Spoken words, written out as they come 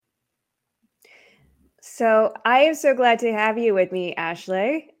So I am so glad to have you with me,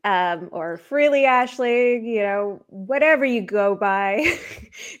 Ashley, or Freely Ashley, whatever you go by.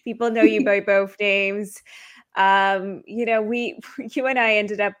 People know you by both names. We, you and I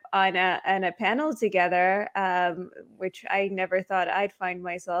ended up on a panel together, which I never thought I'd find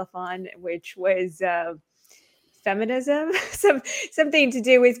myself on, which was feminism, something to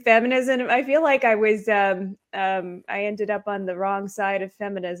do with feminism. I feel like I ended up on the wrong side of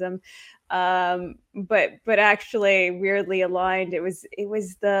feminism, but actually weirdly aligned. It was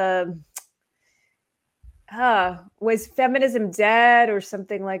the was feminism dead or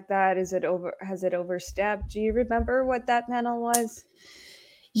something like that? Is it over? Has it overstepped? Do you remember what that panel was?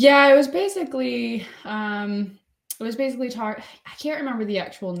 Yeah, it was basically talk. I can't remember the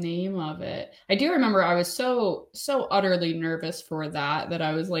actual name of it. I do remember I was so utterly nervous for that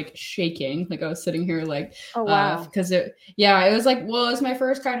I was like shaking, like I was sitting here like Oh wow. because it was like, well, it's my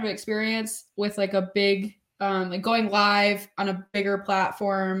first kind of experience with like a big like going live on a bigger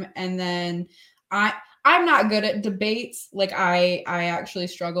platform, and then I I'm not good at debates. Like I actually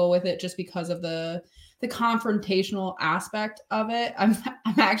struggle with it just because of the confrontational aspect of it. I'm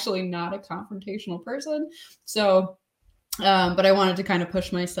actually not a confrontational person. So but I wanted to kind of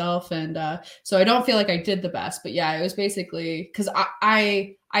push myself, and so I don't feel like I did the best. But yeah, it was basically because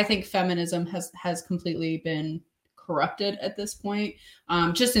I think feminism has completely been corrupted at this point,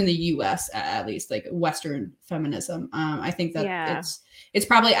 just in the U.S. at least, like Western feminism. I think that Yeah. it's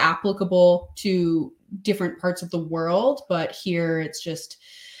probably applicable to different parts of the world, but here I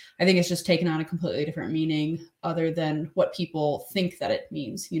think it's just taken on a completely different meaning other than what people think that it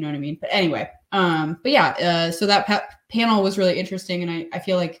means. You know what I mean? But anyway, but yeah, so that panel was really interesting. And I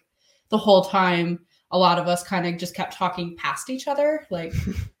feel like the whole time, a lot of us kind of just kept talking past each other. Like,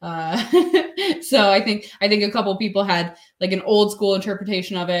 uh, so I think a couple people had like an old school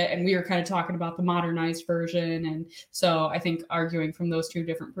interpretation of it, and we were kind of talking about the modernized version. And so I think arguing from those two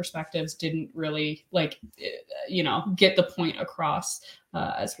different perspectives didn't really get the point across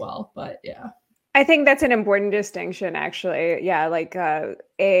as well. But yeah. I think that's an important distinction, actually. Yeah, like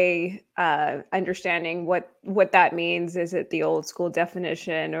understanding what that means. Is it the old school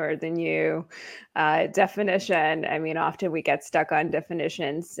definition or the new definition? I mean, often we get stuck on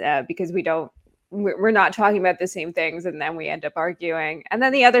definitions because we're not talking about the same things, and then we end up arguing. And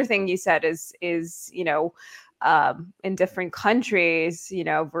then the other thing you said is in different countries,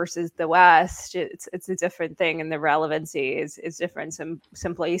 versus the West, it's a different thing, and the relevancy is different.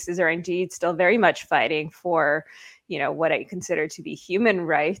 Some places are indeed still very much fighting for, what I consider to be human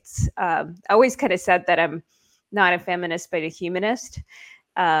rights. I always kind of said that I'm not a feminist but a humanist,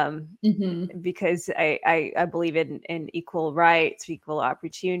 Mm-hmm. because I believe in equal rights, equal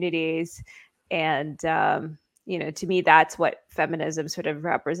opportunities, and to me, that's what feminism sort of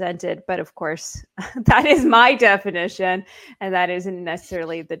represented. But of course, that is my definition, and that isn't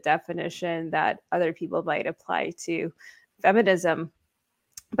necessarily the definition that other people might apply to feminism.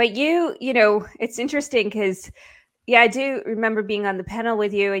 But it's interesting because, yeah, I do remember being on the panel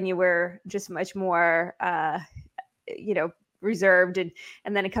with you, and you were just much more, you know, reserved, and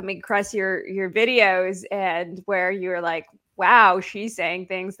then coming across your videos, and where you're like, wow, she's saying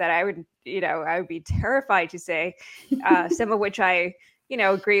things that I would be terrified to say, some of which I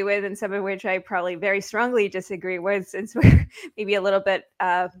agree with, and some of which I probably very strongly disagree with, since we're maybe a little bit,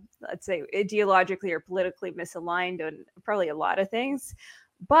 let's say, ideologically or politically misaligned on probably a lot of things.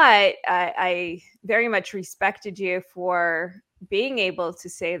 But I very much respected you for being able to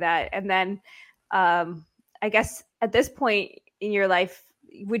say that. And then, I guess at this point in your life,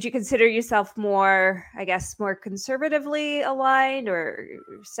 would you consider yourself more, I guess, more conservatively aligned or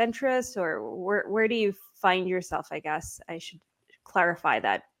centrist, or where do you find yourself? I guess I should clarify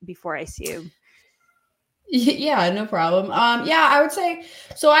that before I assume. Yeah, no problem. Yeah, I would say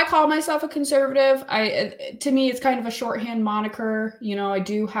so. I call myself a conservative. To me, it's kind of a shorthand moniker. I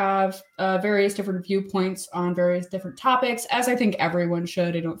do have various different viewpoints on various different topics, as I think everyone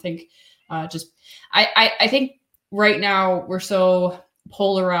should. I don't think just I think right now we're so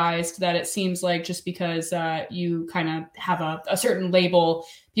polarized that it seems like just because you kind of have a certain label,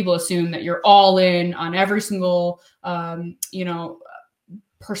 people assume that you're all in on every single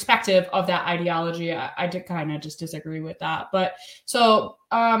perspective of that ideology. I did kind of just disagree with that. But so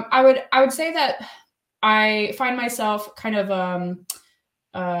I would say that I find myself kind of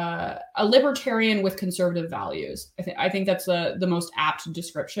a libertarian with conservative values. I think that's the most apt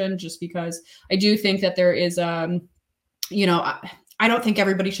description, just because I do think that there is I don't think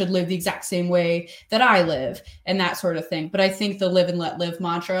everybody should live the exact same way that I live and that sort of thing. But I think the live and let live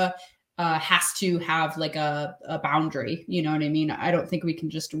mantra has to have like a boundary. You know what I mean? I don't think we can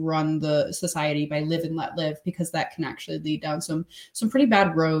just run the society by live and let live, because that can actually lead down some pretty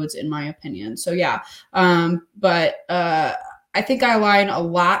bad roads, in my opinion. So yeah, but I think I align a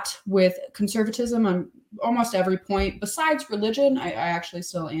lot with conservatism on almost every point besides religion. I actually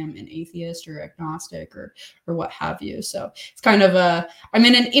still am an atheist or agnostic or what have you. So it's kind of I'm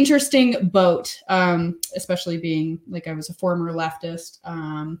in an interesting boat, especially being like I was a former leftist.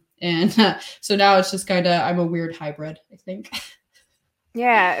 And so now it's just kind of, I'm a weird hybrid, I think.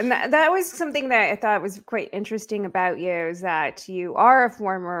 Yeah, and that was something that I thought was quite interesting about you, is that you are a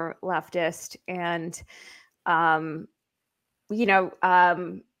former leftist, and that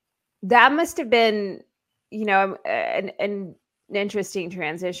must have been, an interesting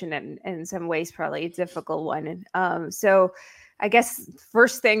transition, and in some ways probably a difficult one. And so I guess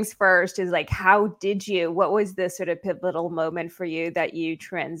first things first is like, what was the sort of pivotal moment for you that you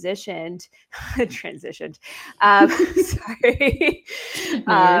transitioned? Sorry.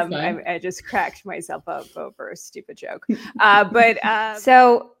 No, I just cracked myself up over a stupid joke.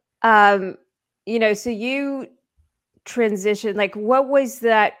 So you transition, like what was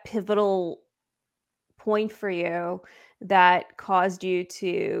that pivotal point for you that caused you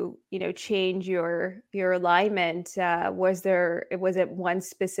to change your alignment? Was it one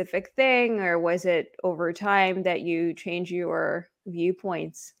specific thing, or was it over time that you changed your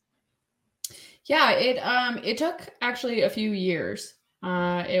viewpoints? Yeah, it took actually a few years.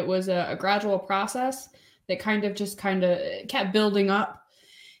 It was a gradual process that kind of kept building up.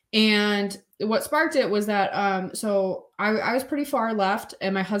 And what sparked it was that so I was pretty far left,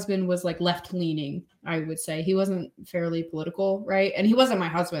 and my husband was like left leaning, I would say. He wasn't fairly political, right? And he wasn't my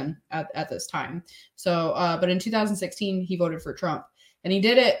husband at this time. So but in 2016 he voted for Trump, and he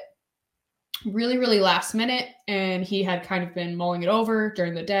did it really, really last minute. And he had kind of been mulling it over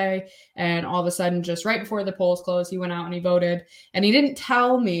during the day, and all of a sudden, just right before the polls closed, he went out and he voted. And he didn't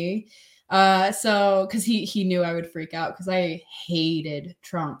tell me. So because he knew I would freak out, because I hated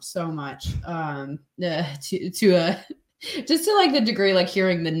Trump so much. Just to like the degree, like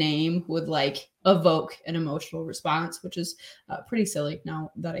hearing the name would like evoke an emotional response, which is pretty silly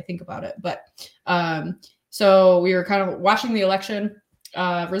now that I think about it. But so we were kind of watching the election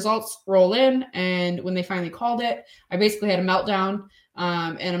results roll in, and when they finally called it, I basically had a meltdown.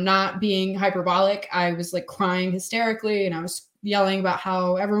 And I'm not being hyperbolic. I was like crying hysterically, and I was yelling about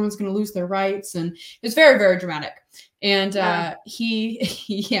how everyone's going to lose their rights, and it was very, very dramatic. And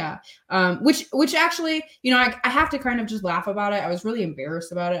which actually, I have to kind of just laugh about it. I was really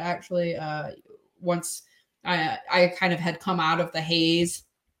embarrassed about it, actually. Once I kind of had come out of the haze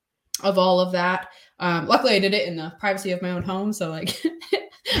of all of that. Luckily I did it in the privacy of my own home. So like,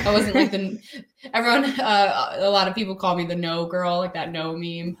 I wasn't like a lot of people call me the no girl, like that no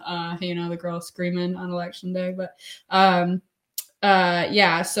meme, the girl screaming on election day. But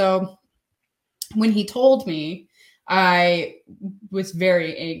so when he told me, I was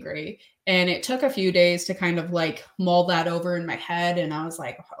very angry, and it took a few days to kind of like mull that over in my head. And I was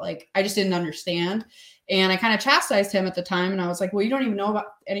like, I just didn't understand. And I kind of chastised him at the time. And I was like, well, you don't even know about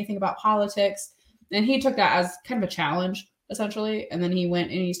anything about politics. And he took that as kind of a challenge, essentially. And then he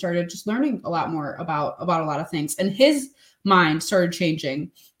went and he started just learning a lot more about a lot of things. And his mind started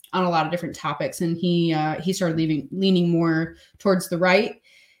changing on a lot of different topics. And he started leaning more towards the right.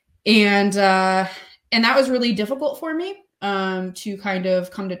 And that was really difficult for me to kind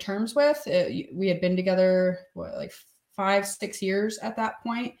of come to terms with. We had been together, like 5-6 years at that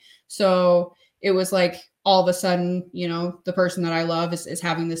point. So it was like all of a sudden, the person that I love is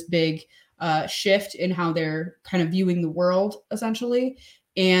having this big shift in how they're kind of viewing the world, essentially.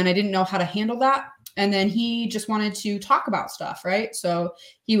 And I didn't know how to handle that. And then he just wanted to talk about stuff, right? So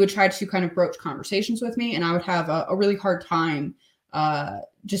he would try to kind of broach conversations with me, and I would have a really hard time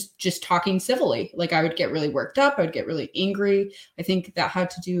just talking civilly. Like I would get really worked up. I would get really angry. I think that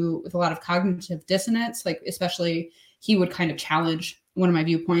had to do with a lot of cognitive dissonance. Like especially he would kind of challenge one of my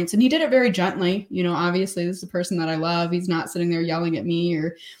viewpoints, and he did it very gently. Obviously this is a person that I love. He's not sitting there yelling at me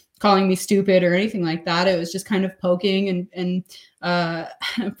or calling me stupid or anything like that. It was just kind of poking and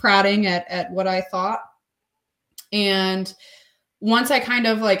prodding at what I thought. And once I kind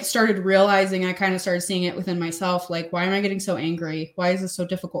of like started realizing, I kind of started seeing it within myself. Like, why am I getting so angry? Why is this so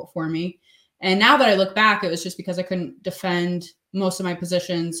difficult for me? And now that I look back, it was just because I couldn't defend most of my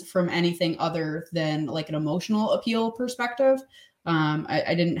positions from anything other than like an emotional appeal perspective.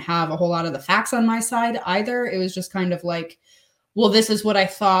 I didn't have a whole lot of the facts on my side either. It was just kind of like, well, this is what I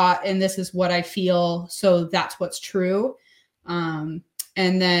thought and this is what I feel, so that's what's true.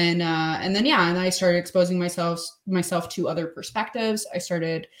 And then I started exposing myself to other perspectives. I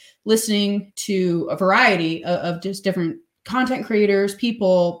started listening to a variety of just different content creators,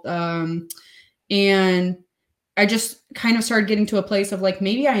 people, and I just kind of started getting to a place of like,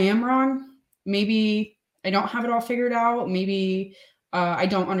 maybe I am wrong. Maybe I don't have it all figured out. Maybe I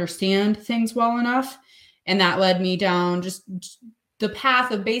don't understand things well enough. And that led me down just the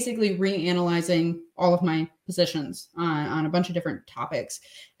path of basically reanalyzing all of my positions on a bunch of different topics.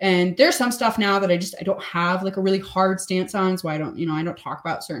 And there's some stuff now that I don't have like a really hard stance on. So I don't talk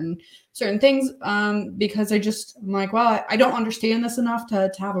about certain things because I'm like, well, I don't understand this enough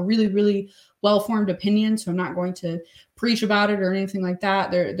to have a really, really well-formed opinion. So I'm not going to preach about it or anything like that.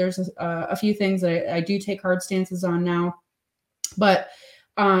 There's a few things that I do take hard stances on now. But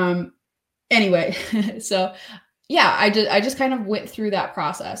anyway, so yeah, I just kind of went through that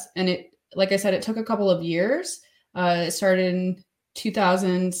process. And it, like I said, it took a couple of years. It started in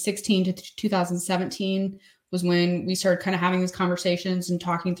 2016 to 2017 was when we started kind of having these conversations and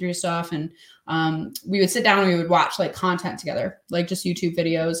talking through stuff. And we would sit down and we would watch like content together, like just YouTube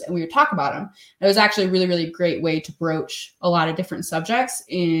videos, and we would talk about them. It was actually a really, really great way to broach a lot of different subjects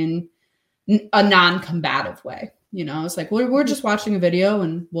in a non-combative way. It's like, we're just watching a video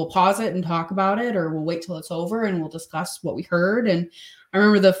and we'll pause it and talk about it, or we'll wait till it's over and we'll discuss what we heard. And I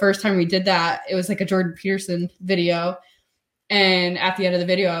remember the first time we did that, it was like a Jordan Peterson video. And at the end of the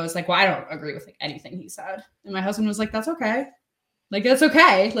video, I was like, well, I don't agree with like anything he said. And my husband was like, that's okay. Like, that's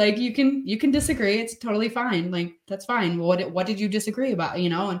okay. Like, you can disagree. It's totally fine. Like, that's fine. What did you disagree about?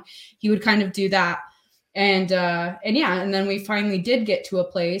 And he would kind of do that. And then we finally did get to a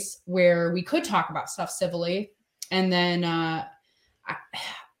place where we could talk about stuff civilly. And then, I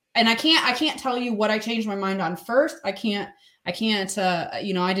can't tell you what I changed my mind on first. I can't, I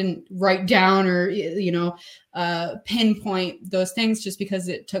didn't write down or, pinpoint those things just because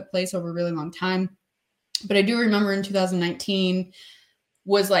it took place over a really long time. But I do remember in 2019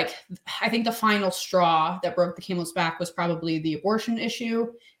 was like, I think the final straw that broke the camel's back was probably the abortion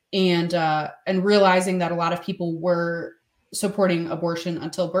issue, and realizing that a lot of people were supporting abortion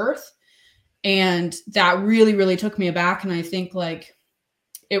until birth. And that really, really took me aback. And I think like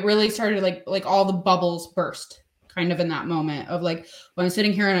it really started like all the bubbles burst kind of in that moment of like, when I'm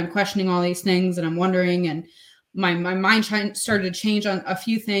sitting here and I'm questioning all these things and I'm wondering, and my mind started to change on a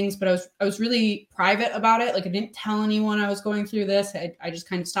few things, but I was really private about it. Like, I didn't tell anyone I was going through this. I just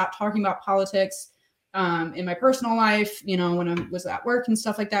kind of stopped talking about politics in my personal life, when I was at work and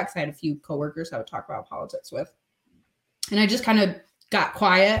stuff like that. Cause I had a few coworkers I would talk about politics with, and I just kind of got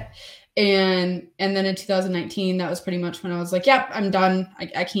quiet. And then in 2019, that was pretty much when I was like, yep, I'm done.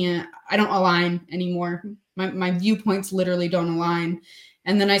 I don't align anymore. My viewpoints literally don't align.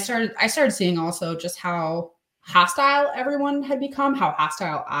 And then I started seeing also just how hostile everyone had become, how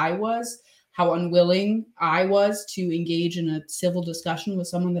hostile I was, how unwilling I was to engage in a civil discussion with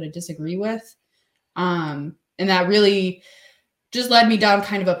someone that I disagree with. And that really just led me down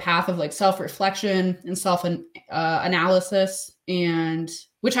kind of a path of like self-reflection and self-analysis, and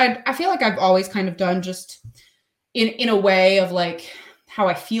which I feel like I've always kind of done just in a way of like how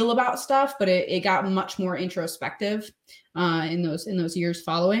I feel about stuff, but it got much more introspective in those years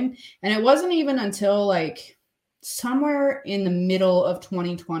following. And it wasn't even until like somewhere in the middle of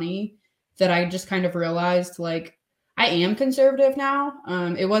 2020 that I just kind of realized like I am conservative now.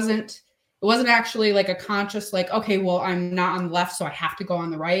 It wasn't actually like a conscious like, okay, well, I'm not on the left, so I have to go on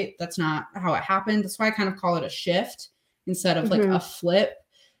the right. That's not how it happened. That's why I kind of call it a shift instead of like a flip,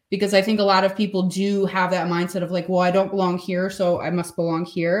 because I think a lot of people do have that mindset of like, well, I don't belong here, so I must belong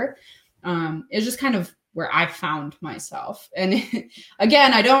here. It's just kind of where I found myself. And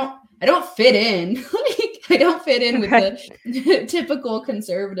again, I don't fit in. Like, I don't fit in with the typical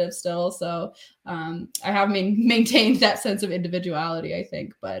conservative still. So I have maintained that sense of individuality, I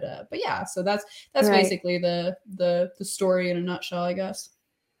think. But yeah, so that's right. Basically the story in a nutshell, I guess.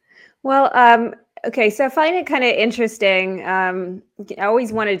 Well, okay, so I find it kind of interesting. I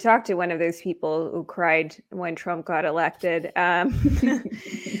always wanted to talk to one of those people who cried when Trump got elected. I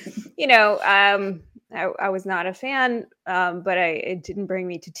was not a fan, but it didn't bring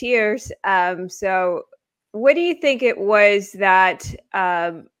me to tears. So what do you think it was that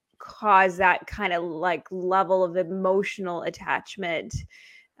caused that kind of like level of emotional attachment?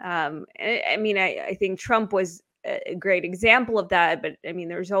 I think Trump was a great example of that, but I mean,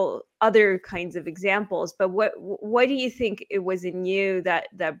 there's all other kinds of examples. But what do you think it was in you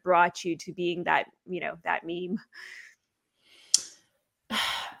that brought you to being that, that meme?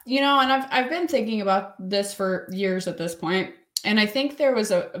 And I've been thinking about this for years at this point. And I think there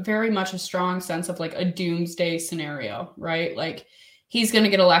was a very much a strong sense of like a doomsday scenario, right? Like he's going to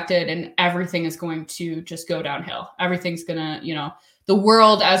get elected and everything is going to just go downhill. Everything's going to, you know, the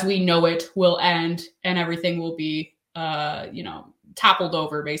world as we know it will end and everything will be, you know, toppled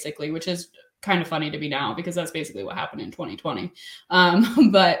over basically, which is kind of funny to me now because that's basically what happened in 2020.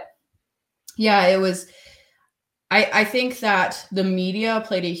 But yeah, it was, I think that the media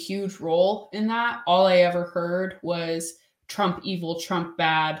played a huge role in that. All I ever heard was Trump evil, Trump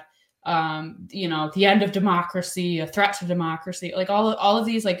bad, you know, the end of democracy, a threat to democracy, like all of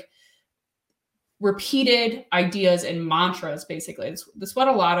these like repeated ideas and mantras, basically. That's what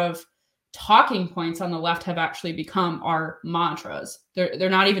a lot of talking points on the left have actually become, are mantras. They're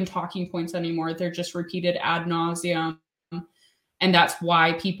not even talking points anymore. They're just repeated ad nauseum. And that's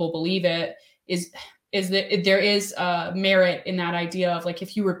why people believe it, is that there is merit in that idea of like,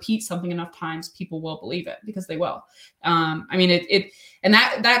 if you repeat something enough times, people will believe it because they will. I mean, and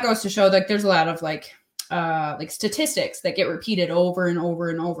that goes to show that there's a lot of like statistics that get repeated over and over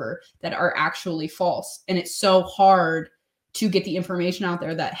and over that are actually false. And it's so hard to get the information out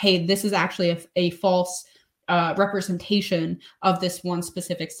there that, hey, this is actually a false representation of this one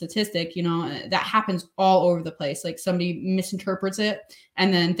specific statistic. You know, that happens all over the place. Like somebody misinterprets it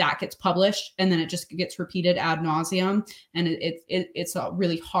and then that gets published and then it just gets repeated ad nauseum. And it's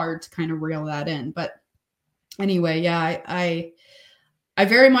really hard to kind of reel that in. But anyway, yeah, I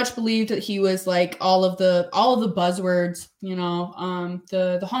very much believed that he was like all of the buzzwords, you know,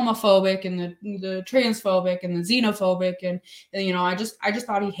 the homophobic and the transphobic and the xenophobic. And, you know, I just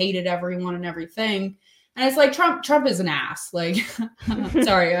thought he hated everyone and everything. And it's like, Trump is an ass. Like,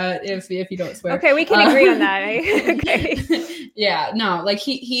 sorry, if you don't swear. Okay, we can agree on that. Okay. Yeah, no, like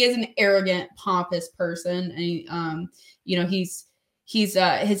he is an arrogant, pompous person. And you know, his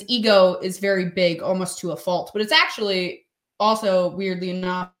ego is very big, almost to a fault, but it's actually also, weirdly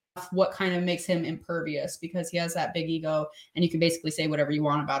enough, what kind of makes him impervious, because he has that big ego and you can basically say whatever you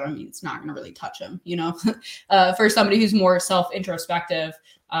want about him. It's not going to really touch him, you know. For somebody who's more self-introspective,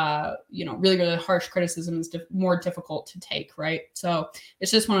 you know, really, really harsh criticism is more difficult to take, right? So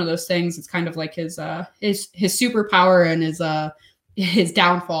it's just one of those things. It's kind of like his superpower and his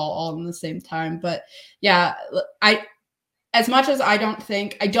downfall all in the same time. But yeah, as much as I don't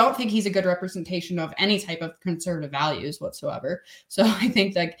think he's a good representation of any type of conservative values whatsoever. So I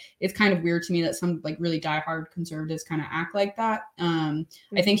think like it's kind of weird to me that some like really diehard conservatives kind of act like that. I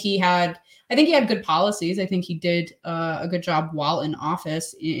think he had good policies. I think he did a good job while in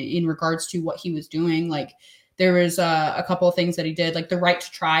office in regards to what he was doing. Like there was a couple of things that he did, like the Right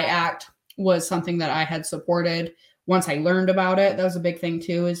to Try Act was something that I had supported once I learned about it. That was a big thing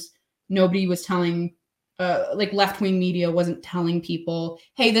too, is nobody was telling like left-wing media wasn't telling people,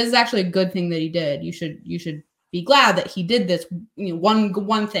 hey, this is actually a good thing that he did. You should be glad that he did this, you know,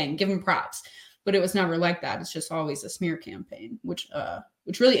 one thing, give him props. But it was never like that. It's just always a smear campaign, which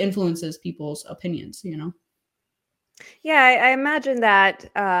really influences people's opinions, you know? Yeah, I imagine that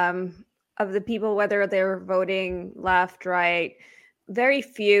of the people, whether they're voting left, right, very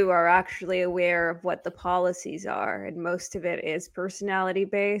few are actually aware of what the policies are. And most of it is personality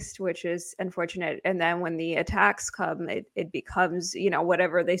based, which is unfortunate. And then when the attacks come, it becomes, you know,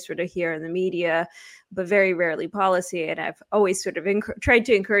 whatever they sort of hear in the media, but very rarely policy. And I've always sort of tried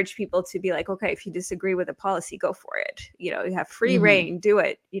to encourage people to be like, okay, if you disagree with a policy, go for it. You know, you have free reign, do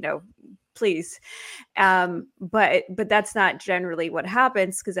it, you know, please. But that's not generally what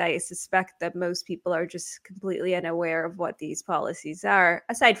happens, because I suspect that most people are just completely unaware of what these policies are,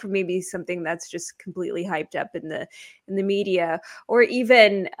 aside from maybe something that's just completely hyped up in the media, or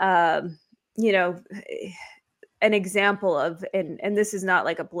even you know, an example of, and this is not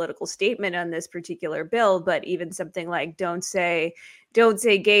like a political statement on this particular bill, but even something like don't say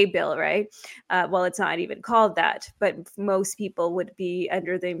gay bill, right? Well, it's not even called that, but most people would be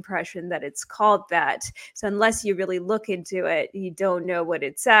under the impression that it's called that. So unless you really look into it, you don't know what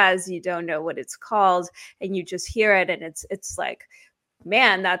it says, you don't know what it's called, and you just hear it, and it's like,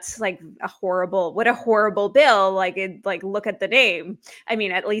 man, that's like what a horrible bill. Like look at the name. I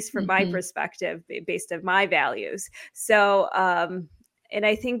mean, at least from my perspective, based on my values. So, and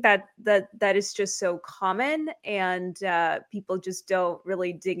I think that is just so common, and people just don't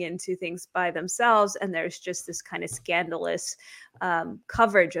really dig into things by themselves. And there's just this kind of scandalous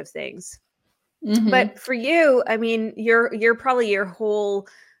coverage of things. But for you, I mean, you're probably, your whole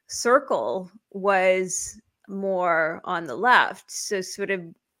circle was more on the left, so sort of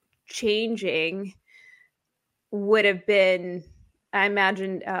changing would have been, I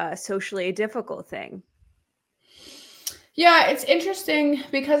imagine, socially a difficult thing. Yeah, it's interesting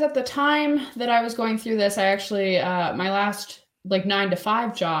because at the time that I was going through this, I actually my last like 9 to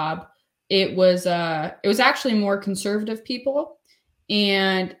 5 job, it was actually more conservative people,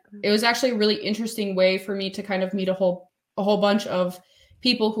 And it was actually a really interesting way for me to kind of meet a whole bunch of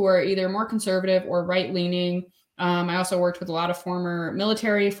people who are either more conservative or right leaning. I also worked with a lot of former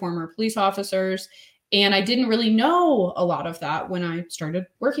military, former police officers, and I didn't really know a lot of that when I started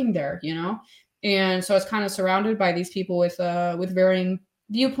working there, you know. And so I was kind of surrounded by these people with varying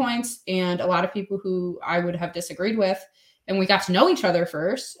viewpoints and a lot of people who I would have disagreed with. And we got to know each other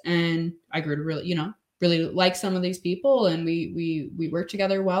first, and I grew to really, you know, really like some of these people, and we worked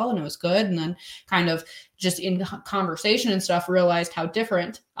together well, and it was good. And then kind of just in conversation and stuff realized how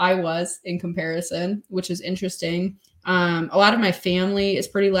different I was in comparison, which is interesting. A lot of my family is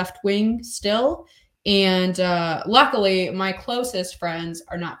pretty left wing still, and luckily my closest friends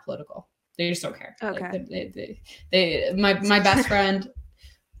are not political. They just don't care. Okay. Like my best friend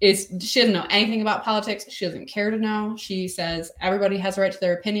she doesn't know anything about politics. She doesn't care to know. She says everybody has a right to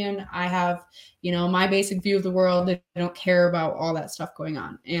their opinion. I have, you know, my basic view of the world. I don't care about all that stuff going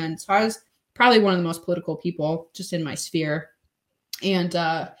on. And so I was probably one of the most political people just in my sphere. And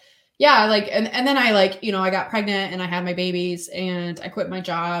yeah, like, and then I, like, you know, I got pregnant and I had my babies and I quit my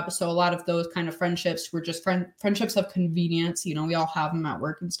job. So a lot of those kind of friendships were just friendships of convenience. You know, we all have them at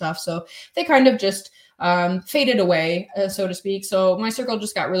work and stuff. So they kind of just faded away, so to speak. So my circle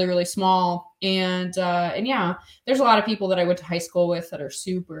just got really, really small. And yeah, there's a lot of people that I went to high school with that are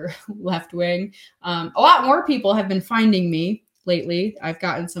super left wing. A lot more people have been finding me lately. I've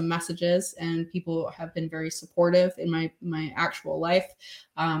gotten some messages, and people have been very supportive in my actual life,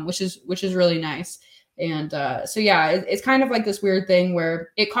 which is really nice. And so yeah, it's kind of like this weird thing where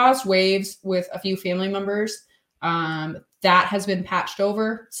it caused waves with a few family members. That has been patched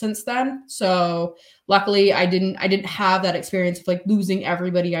over since then. So luckily I didn't have that experience of like losing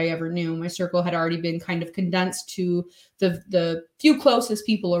everybody I ever knew. My circle had already been kind of condensed to the few closest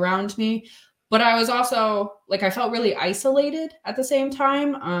people around me. But I was also like, I felt really isolated at the same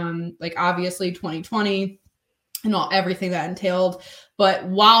time. Like obviously 2020 and everything that entailed. But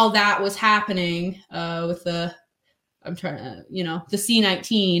while that was happening, with the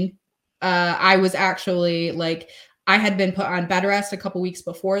C-19, I was actually like, I had been put on bed rest a couple weeks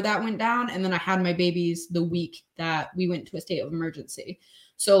before that went down. And then I had my babies the week that we went to a state of emergency.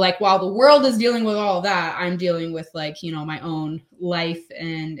 So like, while the world is dealing with all of that, I'm dealing with like, you know, my own life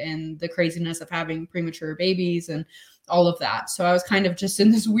and the craziness of having premature babies and all of that. So I was kind of just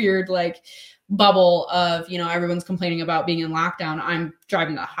in this weird like bubble of, you know, everyone's complaining about being in lockdown. I'm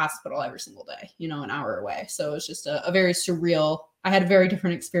driving to the hospital every single day, you know, an hour away. So it's just a very surreal, I had a very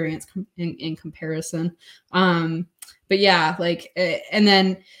different experience in comparison. But yeah, like, and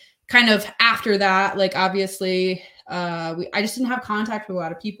then kind of after that, like, obviously, I just didn't have contact with a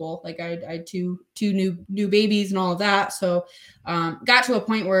lot of people. Like I had two new babies and all of that. So, got to a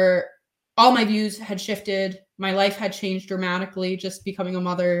point where all my views had shifted. My life had changed dramatically, just becoming a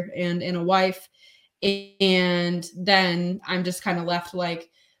mother and a wife. And then I'm just kind of left like,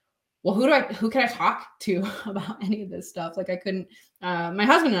 well, who can I talk to about any of this stuff? Like I couldn't, my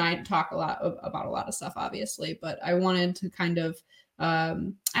husband and I talk a lot about a lot of stuff, obviously, but I wanted to kind of, I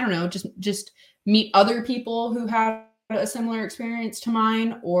don't know, just meet other people who have a similar experience to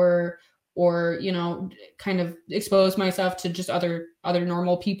mine, or, you know, kind of expose myself to just other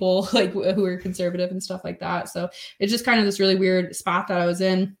normal people like who are conservative and stuff like that. So it's just kind of this really weird spot that I was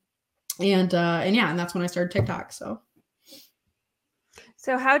in. And yeah, and that's when I started TikTok. So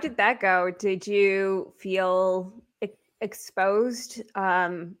how did that go? Did you feel exposed?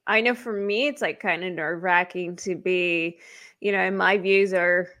 I know for me, it's like kind of nerve-wracking to be, you know, and my views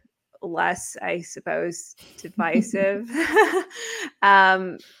are less, I suppose, divisive.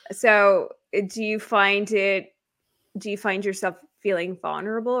 So do you find yourself feeling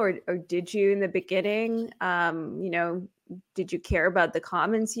vulnerable, or did you in the beginning? You know, did you care about the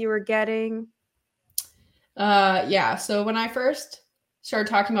comments you were getting? Yeah. So when I first started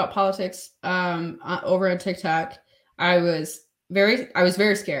talking about politics over on TikTok, I was very scared. I was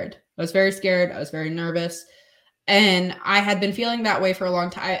very scared. I was very nervous. And I had been feeling that way for a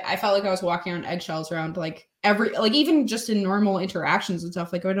long time. I felt like I was walking on eggshells around like even just in normal interactions and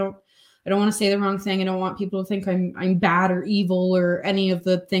stuff. Like I don't want to say the wrong thing. I don't want people to think I'm bad or evil or any of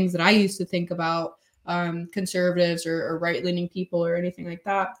the things that I used to think about conservatives or right-leaning people or anything like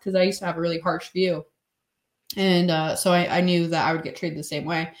that, because I used to have a really harsh view. And so I knew that I would get treated the same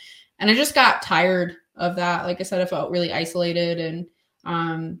way. And I just got tired of that. Like I said, I felt really isolated.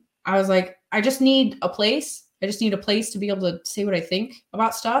 And I was like, I just need a place. I just need a place to be able to say what I think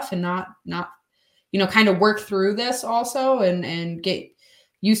about stuff and not, you know, kind of work through this also and get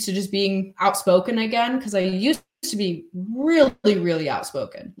used to just being outspoken again. Cause I used to be really, really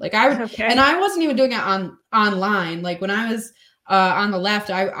outspoken. Like I would, and I wasn't even doing it online. Like when I was on the left,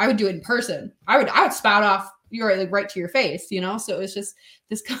 I would do it in person. I would spout off your like right to your face, you know? So it was just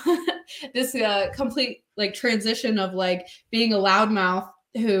this, this complete like transition of like being a loudmouth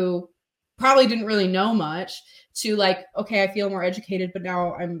who probably didn't really know much to like, okay, I feel more educated, but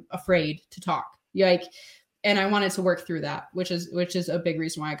now I'm afraid to talk. Like, and I wanted to work through that, which is a big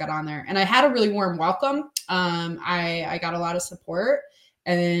reason why I got on there. And I had a really warm welcome. I got a lot of support,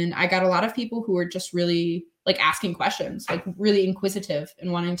 and I got a lot of people who were just really like asking questions, like really inquisitive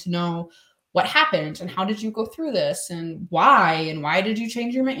and wanting to know what happened and how did you go through this and why did you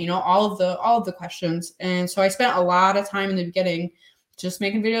change your mind? You know, all of the questions. And so I spent a lot of time in the beginning just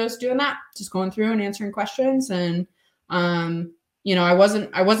making videos doing that, just going through and answering questions. And you know, I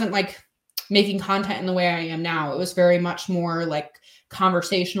wasn't like making content in the way I am now. It was very much more like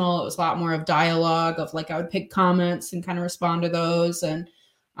conversational. It was a lot more of dialogue of like, I would pick comments and kind of respond to those. And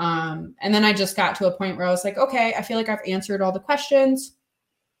then I just got to a point where I was like, okay, I feel like I've answered all the questions.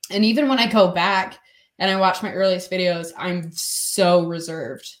 And even when I go back and I watch my earliest videos, I'm so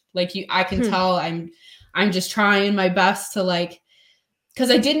reserved. Like I can tell I'm just trying my best to like,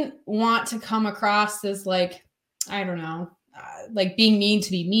 cause I didn't want to come across as like, I don't know, like being mean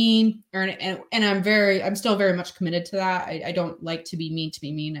to be mean, and I'm still very much committed to that. I don't like to be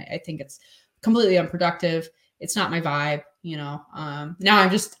mean. I think it's completely unproductive. It's not my vibe, you know. Now I'm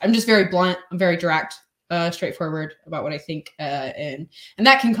just very blunt. I'm very direct, straightforward about what I think, and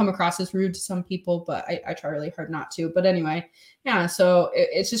that can come across as rude to some people, but I try really hard not to. But anyway, yeah. So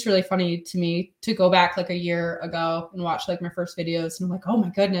it's just really funny to me to go back like a year ago and watch like my first videos, and I'm like, oh my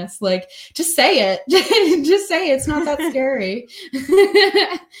goodness, like just say it, just say it. It's not that scary.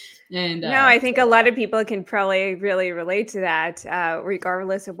 And no, I think a lot of people can probably really relate to that,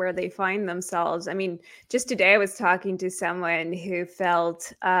 regardless of where they find themselves. I mean, just today I was talking to someone who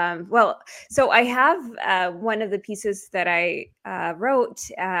felt, so I have one of the pieces that I wrote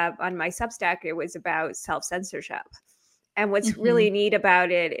on my Substack. It was about self-censorship. And what's really neat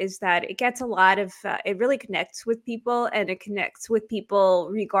about it is that it gets a lot of, it really connects with people, and it connects with people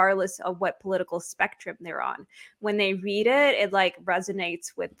regardless of what political spectrum they're on. When they read it, it like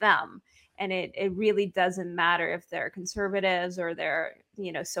resonates with them. And it really doesn't matter if they're conservatives or they're,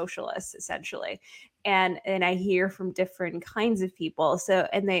 you know, socialists, essentially. And I hear from different kinds of people. So,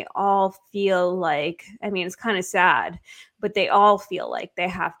 and they all feel like, I mean, it's kind of sad, but they all feel like they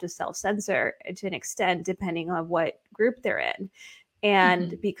have to self-censor to an extent, depending on what group they're in.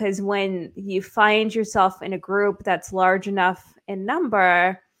 And because when you find yourself in a group that's large enough in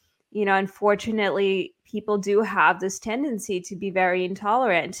number, you know, unfortunately, people do have this tendency to be very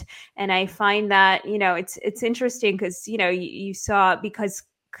intolerant. And I find that, you know, it's interesting because, you know, you saw, because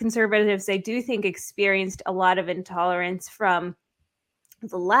conservatives, I do think, experienced a lot of intolerance from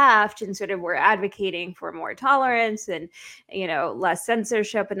the left, and sort of were advocating for more tolerance and, you know, less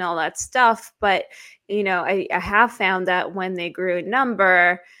censorship and all that stuff. But, you know, I have found that when they grew in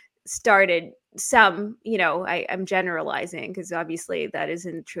number, started some, you know, I'm generalizing because obviously that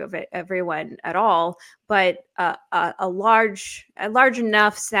isn't true of everyone at all, but a large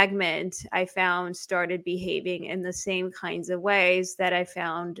enough segment I found started behaving in the same kinds of ways that I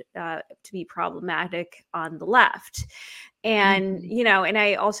found to be problematic on the left. And, you know, and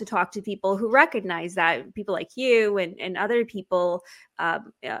I also talk to people who recognize that, people like you and other people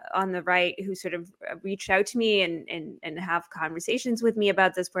on the right who sort of reached out to me and have conversations with me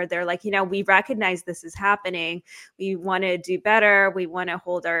about this, where they're like, you know, we recognize this is happening. We want to do better. We want to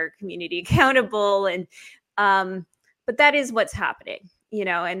hold our community accountable. And, but that is what's happening, you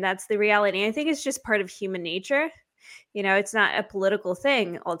know, and that's the reality. I think it's just part of human nature. You know, it's not a political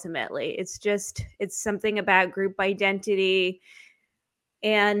thing ultimately. It's something about group identity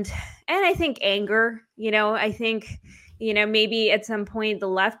and I think anger. You know, I think, you know, maybe at some point the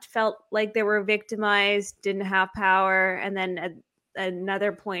left felt like they were victimized, didn't have power, and then at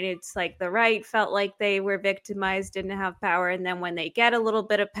another point it's like the right felt like they were victimized, didn't have power, and then when they get a little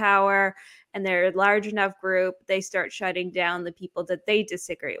bit of power and they're a large enough group, they start shutting down the people that they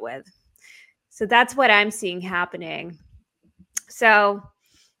disagree with. So that's what I'm seeing happening. So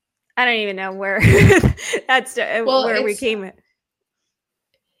I don't even know where that's where we came.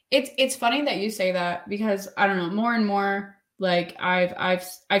 It's funny that you say that, because I don't know, more and more like I've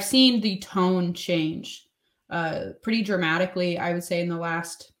seen the tone change pretty dramatically, I would say, in the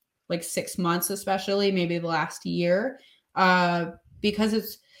last like 6 months, especially maybe the last year, because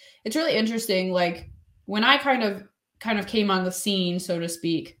it's really interesting. Like when I kind of came on the scene, so to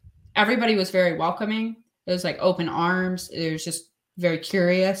speak, everybody was very welcoming. It was like open arms. It was just very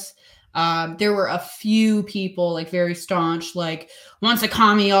curious. There were a few people like very staunch, like once a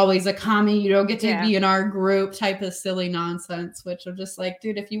commie, always a commie. You don't get to be in our group type of silly nonsense, which are just like,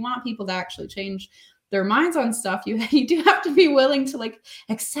 dude, if you want people to actually change their minds on stuff, you do have to be willing to like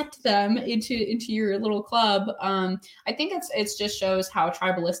accept them into your little club. I think it's just shows how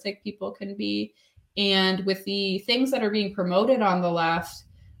tribalistic people can be. And with the things that are being promoted on the left,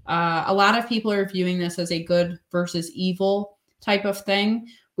 a lot of people are viewing this as a good versus evil type of thing,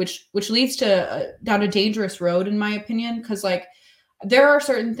 which leads to down a dangerous road, in my opinion, because like there are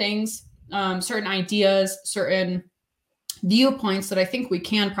certain things, certain ideas, certain viewpoints that I think we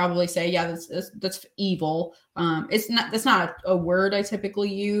can probably say, yeah, that's evil. That's not a word I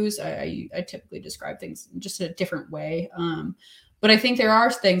typically use. I typically describe things just a different way. But I think there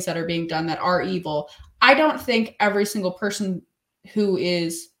are things that are being done that are evil. I don't think every single person who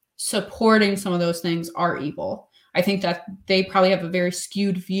is supporting some of those things are evil. I think that they probably have a very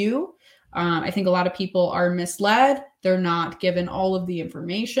skewed view. I think a lot of people are misled. They're not given all of the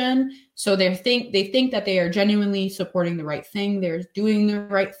information. So they think that they are genuinely supporting the right thing. They're doing the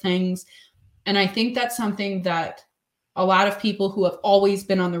right things. And I think that's something that a lot of people who have always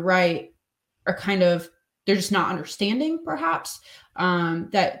been on the right are they're just not understanding, perhaps,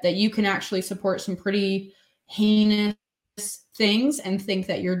 that you can actually support some pretty heinous things and think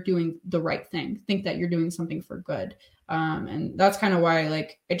that you're doing the right thing, think that you're doing something for good. And that's kind of why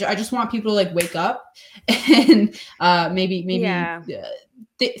I just want people to like wake up and maybe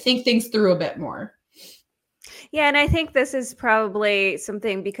think things through a bit more. Yeah, and I think this is probably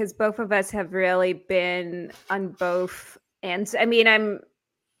something because both of us have really been on both ends. I mean,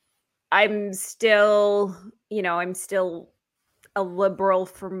 I'm still, I'm still a liberal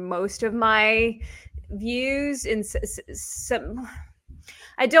for most of my views, and some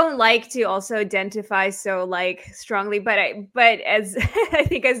I don't like to also identify so like strongly, but as I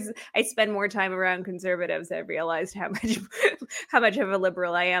think as I spend more time around conservatives, I've realized how much of a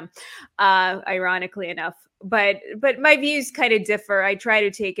liberal I am, ironically enough. But my views kind of differ. I try to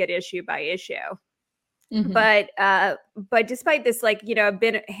take it issue by issue. Mm-hmm. But despite this, like, I've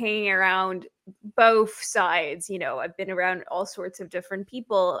been hanging around both sides. I've been around all sorts of different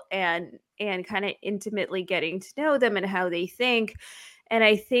people and kind of intimately getting to know them and how they think. And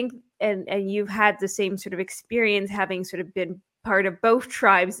I think, and you've had the same sort of experience, having sort of been part of both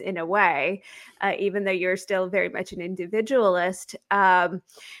tribes in a way, even though you're still very much an individualist. And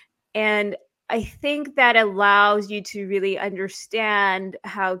I think that allows you to really understand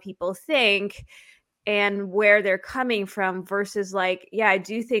how people think and where they're coming from versus like, yeah, I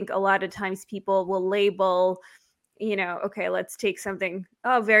do think a lot of times people will label, okay, let's take something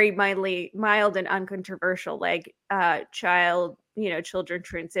very mild and uncontroversial, like children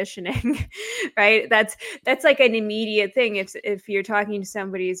transitioning, right? That's like an immediate thing. If you're talking to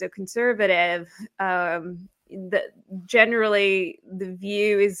somebody who's a conservative, generally the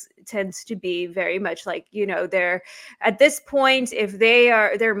view tends to be very much like, they're at this point, if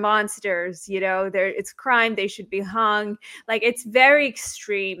they're monsters, it's crime, they should be hung. Like, it's very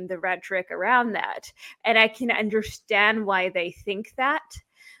extreme, the rhetoric around that. And I can understand why they think that.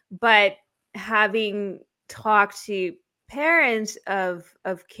 But having talked to parents of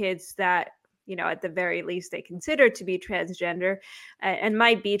kids that, at the very least they consider to be transgender and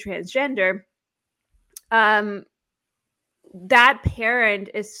might be transgender, that parent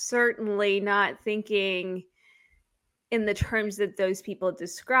is certainly not thinking in the terms that those people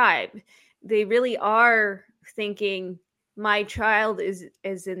describe. They really are thinking, my child is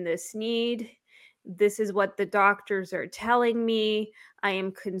in this need. This is what the doctors are telling me. I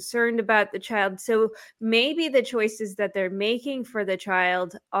am concerned about the child. So maybe the choices that they're making for the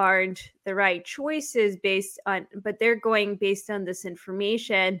child aren't the right choices but they're going based on this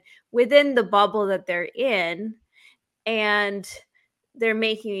information within the bubble that they're in, and they're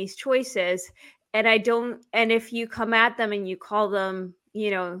making these choices. And if you come at them and you call them,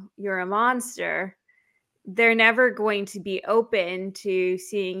 you're a monster, they're never going to be open to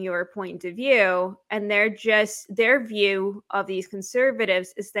seeing your point of view. And their view of these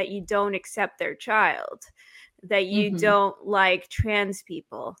conservatives is that you don't accept their child, that you don't like trans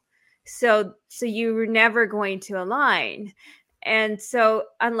people. So you're never going to align. And so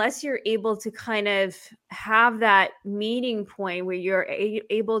unless you're able to kind of have that meeting point where you're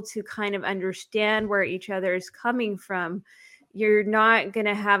able to kind of understand where each other is coming from, you're not going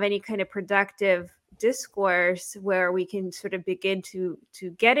to have any kind of productive discourse where we can sort of begin to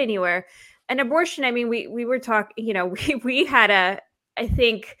get anywhere. And abortion, I mean, we were talking, we had I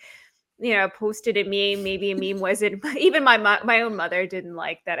think, posted a meme. Maybe a meme wasn't, even my own mother didn't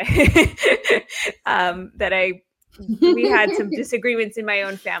like that. That I we had some disagreements in my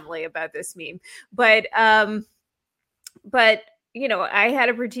own family about this meme, but you know, I had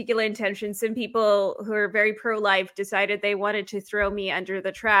a particular intention. Some people who are very pro-life decided they wanted to throw me under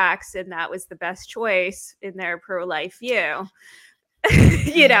the tracks, and that was the best choice in their pro-life view.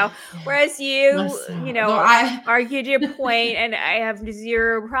 You know, whereas you know, argued your point, and I have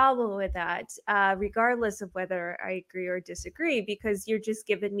zero problem with that, regardless of whether I agree or disagree, because you're just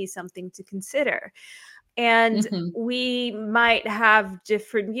giving me something to consider. And we might have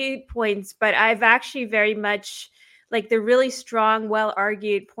different viewpoints, but I've actually very much, like, the really strong,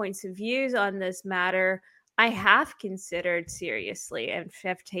 well-argued points of views on this matter, I have considered seriously and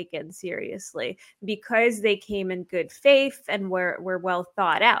have taken seriously because they came in good faith and were well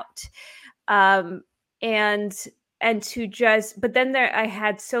thought out. And to just, but then I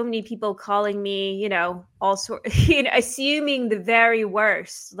had so many people calling me, you know, all sort, you know, assuming the very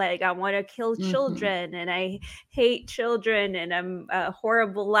worst, like I want to kill children and I hate children and I'm a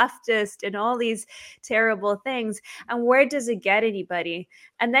horrible leftist and all these terrible things. And where does it get anybody?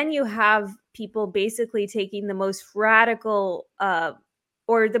 And then you have people basically taking the most radical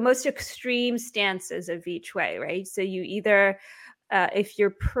or the most extreme stances of each way, right? So you either, if you're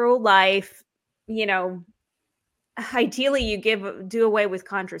pro-life, you know, ideally you do away with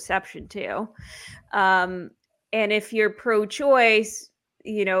contraception too. And if you're pro-choice,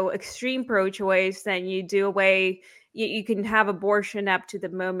 you know, extreme pro-choice, then you do away, you can have abortion up to the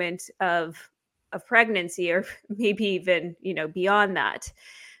moment of pregnancy, or maybe even, you know, beyond that.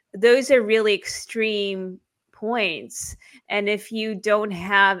 Those are really extreme points. And if you don't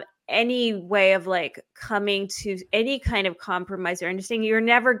have any way of like coming to any kind of compromise or understanding, you're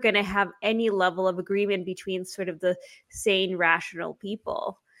never going to have any level of agreement between sort of the sane, rational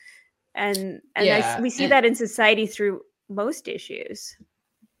people. And we see that in society through most issues.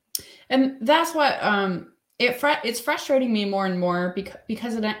 And that's what it's frustrating me more and more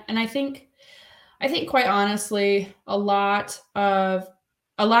because of that. And I think quite honestly, a lot of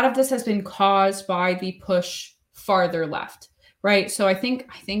this has been caused by the push farther left. Right. So I think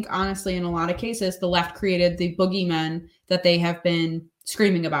honestly, in a lot of cases, the left created the boogeymen that they have been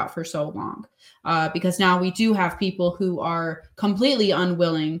screaming about for so long, because now we do have people who are completely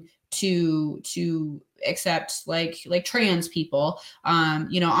unwilling to accept like trans people.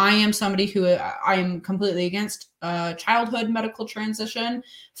 You know, I am somebody who I am completely against childhood medical transition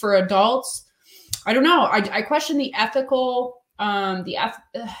for adults. I don't know. I question the ethical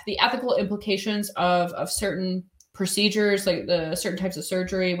ethical implications of certain procedures, like the certain types of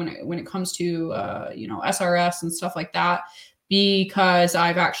surgery when it comes to you know, SRS and stuff like that, because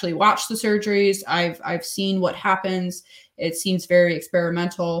I've actually watched the surgeries. I've seen what happens. It seems very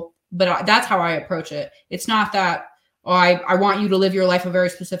experimental, but that's how I approach it. It's not that, oh, I want you to live your life a very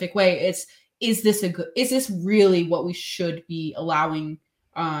specific way. It's, is this really what we should be allowing,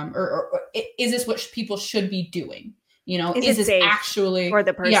 or is this what people should be doing? You know, is this actually for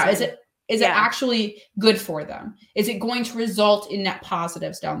the person? Yeah, is it actually good for them? Is it going to result in net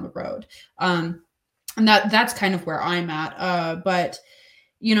positives down the road? And that's kind of where I'm at. But,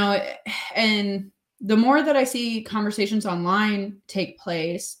 you know, and the more that I see conversations online take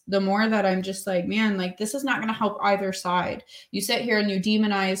place, the more that I'm just like, man, like, this is not going to help either side. You sit here and you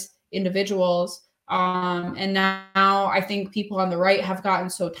demonize individuals. And now I think people on the right have gotten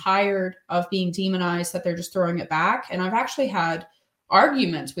so tired of being demonized that they're just throwing it back. And I've actually had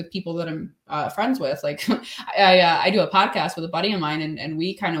arguments with people that I'm friends with. Like I do a podcast with a buddy of mine, and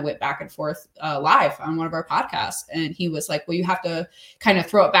we kind of went back and forth live on one of our podcasts. And he was like, well, you have to kind of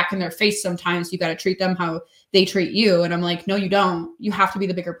throw it back in their face sometimes. You got to treat them how they treat you. And I'm like, no, you don't. You have to be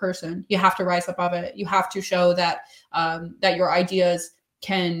the bigger person. You have to rise above it. You have to show that that your ideas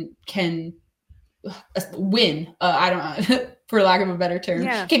can win. I don't know, for lack of a better term,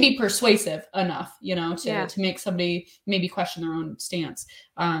 can be persuasive enough, you know, to make somebody maybe question their own stance.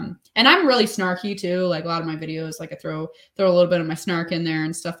 And I'm really snarky too. Like a lot of my videos, like I throw a little bit of my snark in there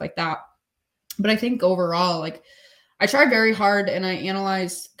and stuff like that. But I think overall, like, I try very hard and I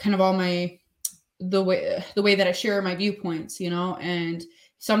analyze kind of all the way that I share my viewpoints, you know, and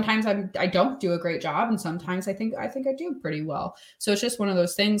sometimes I don't do a great job, and sometimes I think I do pretty well. So it's just one of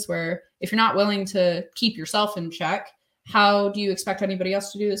those things where if you're not willing to keep yourself in check, how do you expect anybody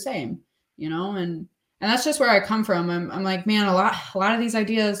else to do the same? You know, and that's just where I come from. I'm like, man, a lot of these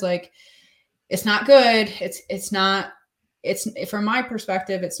ideas, like, it's not good. It's not, from my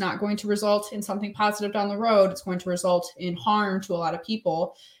perspective, it's not going to result in something positive down the road. It's going to result in harm to a lot of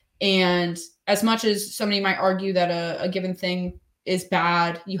people. And as much as somebody might argue that a given thing is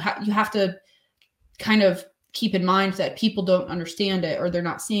bad, you have to kind of keep in mind that people don't understand it, or they're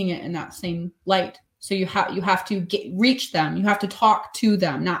not seeing it in that same light So you have to reach them. You have to talk to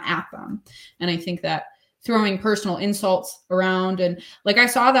them, not at them. And I think that throwing personal insults around, and like I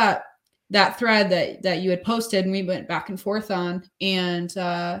saw that thread that you had posted and we went back and forth on, and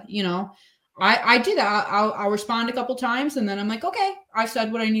I do that. I'll respond a couple times and then I'm like, okay, I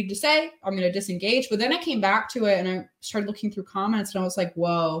said what I needed to say. I'm going to disengage. But then I came back to it and I started looking through comments and I was like,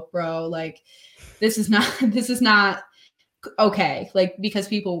 whoa, bro, like this is not okay. Like, because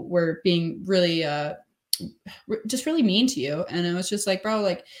people were being really, just really mean to you. And it was just like, bro,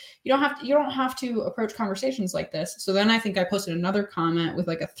 like you don't have to approach conversations like this. So then I think I posted another comment with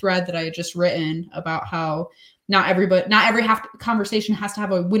like a thread that I had just written about how not every conversation has to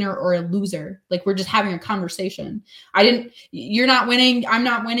have a winner or a loser. Like, we're just having a conversation. You're not winning, I'm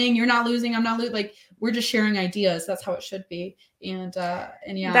not winning, you're not losing, I'm not losing. Like, we're just sharing ideas. That's how it should be. And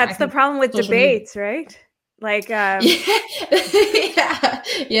yeah, that's the problem with debates, right? Like, yeah.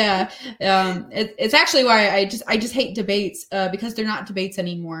 It's actually why I just hate debates, because they're not debates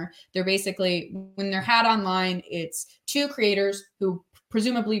anymore. They're basically, when they're had online, it's two creators who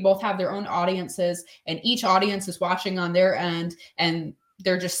presumably both have their own audiences, and each audience is watching on their end, and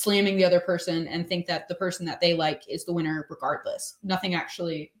they're just slamming the other person and think that the person that they like is the winner regardless. Nothing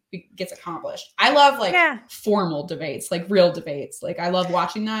actually gets accomplished. I love formal debates, like real debates. Like, I love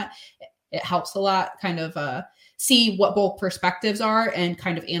watching that. It helps a lot, kind of see what both perspectives are and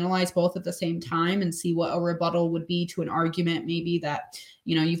kind of analyze both at the same time and see what a rebuttal would be to an argument maybe that,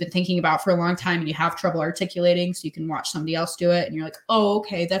 you've been thinking about for a long time and you have trouble articulating. So you can watch somebody else do it and you're like, oh,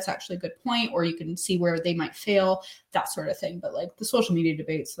 okay, that's actually a good point. Or you can see where they might fail, that sort of thing. But like the social media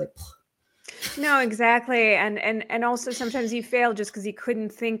debates, like... No, exactly. And also sometimes you fail just because you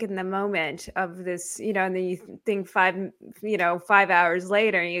couldn't think in the moment of this, and then you think 5 hours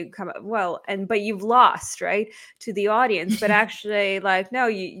later and you come up, but you've lost, right, to the audience. But actually, like, no,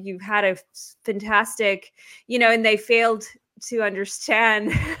 you've had a fantastic, and they failed to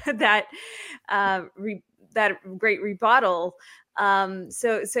understand that that great rebuttal.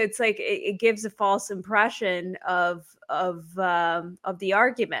 So it's like it gives a false impression of the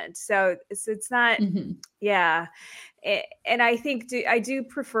argument. So it's not, Mm-hmm. yeah. And I think I do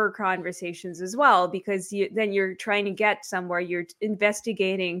prefer conversations as well, because then you're trying to get somewhere, you're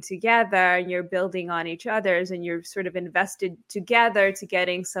investigating together and you're building on each other's, and you're sort of invested together to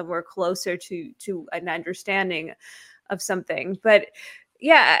getting somewhere closer to an understanding of something. But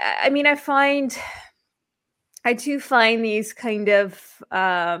yeah, I mean, I do find these kind of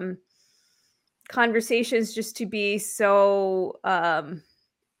conversations just to be so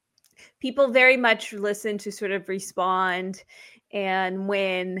people very much listen to sort of respond and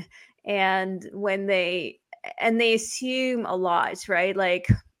win, and when they assume a lot, right? Like,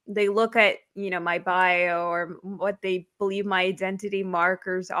 they look at my bio or what they believe my identity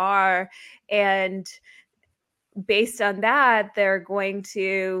markers are, and based on that they're going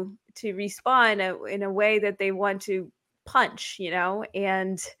to respond in a way that they want to punch,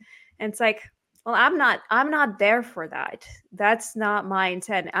 and it's like, well, I'm not there for that. That's not my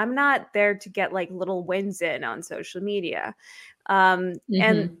intent. I'm not there to get like little wins in on social media.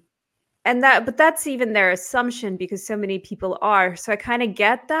 Mm-hmm. But that's even their assumption, because so many people are. So I kind of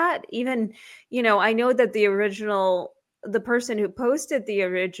get that. Even, I know that the person who posted the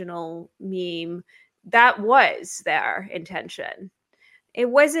original meme, that was their intention.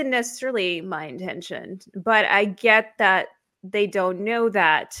 It wasn't necessarily my intention, but I get that they don't know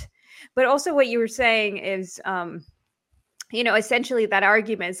that. But also what you were saying is, essentially that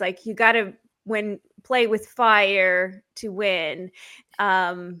argument is like, you got to play with fire to win.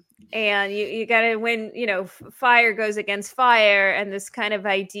 And you got to win, fire goes against fire. And this kind of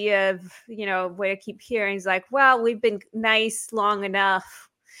idea of, what I keep hearing is like, well, we've been nice long enough.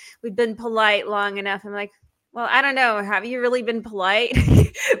 We've been polite long enough. I'm like, well, I don't know. Have you really been polite?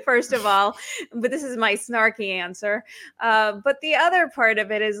 First of all, but this is my snarky answer. But the other part of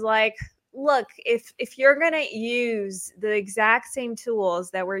it is like, look, if you're going to use the exact same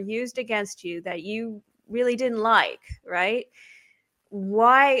tools that were used against you that you really didn't like, right?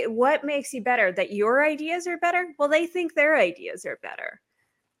 What makes you better? That your ideas are better? Well, they think their ideas are better.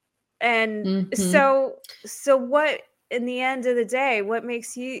 And Mm-hmm. so what, in the end of the day, what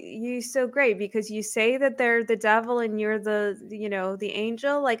makes you so great? Because you say that they're the devil and you're the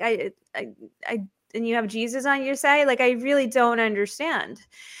angel. Like, I and you have Jesus on your side. Like, I really don't understand.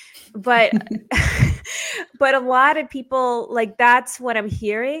 But but a lot of people, like, that's what I'm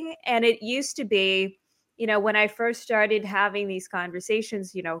hearing. And it used to be, when I first started having these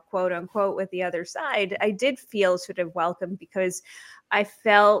conversations, quote unquote, with the other side, I did feel sort of welcome, because I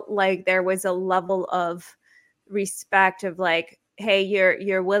felt like there was a level of respect of like, hey,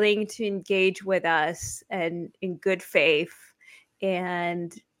 you're willing to engage with us and in good faith,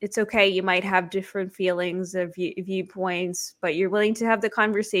 and it's okay, you might have different feelings of viewpoints, but you're willing to have the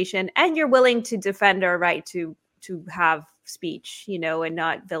conversation, and you're willing to defend our right to have speech, and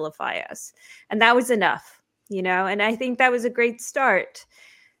not vilify us. And that was enough, and I think that was a great start.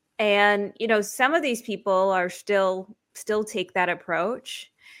 And some of these people are still take that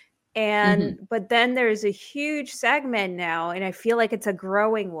approach. And but then there's a huge segment now, and I feel like it's a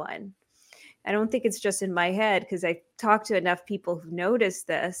growing one. I don't think it's just in my head, because I talked to enough people who've noticed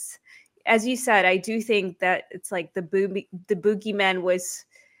this. As you said, I do think that it's like the boogeyman was,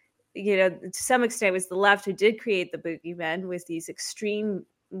 to some extent, it was the left who did create the boogeyman with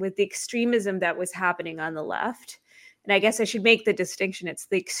the extremism that was happening on the left. And I guess I should make the distinction. It's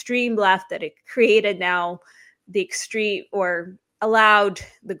the extreme left that it created now the extreme, or allowed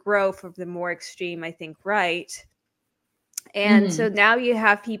the growth of the more extreme, I think, right. And so now you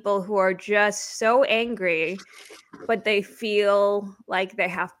have people who are just so angry, but they feel like they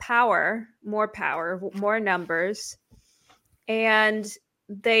have power, more numbers, and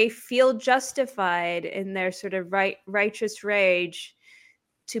they feel justified in their sort of righteous rage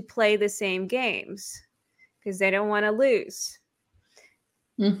to play the same games because they don't want to lose.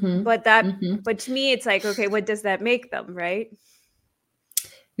 But to me, it's like, okay, what does that make them, right?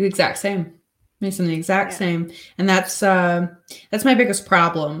 The exact same. Makes them the exact same. And that's my biggest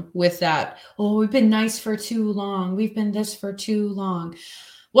problem with that. Oh, we've been nice for too long. We've been this for too long.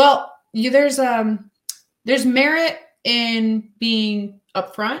 Well, there's merit in being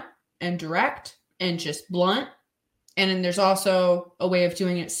upfront and direct and just blunt. And then there's also a way of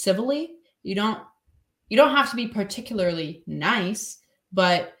doing it civilly. You don't have to be particularly nice,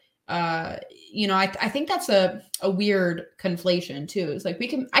 but I think that's a weird conflation too. It's like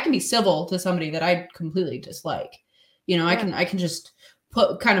I can be civil to somebody that I completely dislike. I can just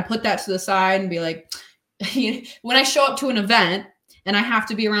put that to the side and be like, when I show up to an event and I have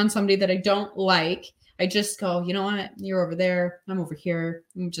to be around somebody that I don't like, I just go, you know what, you're over there, I'm over here.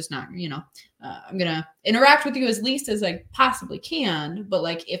 I'm just not, I'm going to interact with you as least as I possibly can. But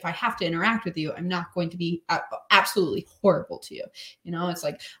like, if I have to interact with you, I'm not going to be absolutely horrible to you. It's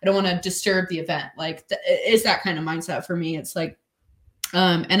like, I don't want to disturb the event. Like it's that kind of mindset for me. It's like,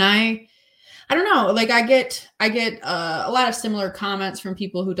 and I don't know, like I get a lot of similar comments from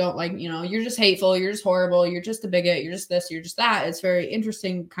people who don't like, you're just hateful, you're just horrible, you're just a bigot, you're just this, you're just that. It's very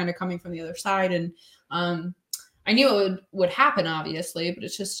interesting kind of coming from the other side. And I knew it would happen, obviously, but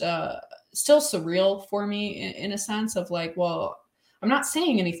it's just still surreal for me in a sense of like, well, I'm not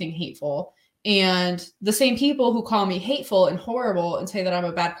saying anything hateful. And the same people who call me hateful and horrible and say that I'm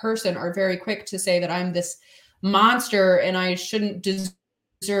a bad person are very quick to say that I'm this monster and I shouldn't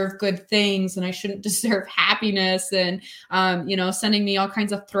deserve good things and I shouldn't deserve happiness and, sending me all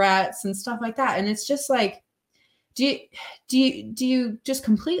kinds of threats and stuff like that. And it's just like, do you just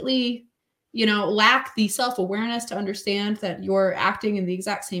completely lack the self-awareness to understand that you're acting in the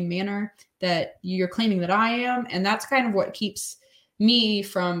exact same manner that you're claiming that I am? And that's kind of what keeps me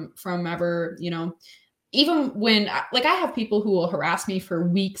from ever, even when like I have people who will harass me for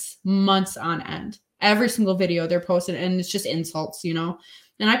weeks, months on end, every single video they're posting, and it's just insults,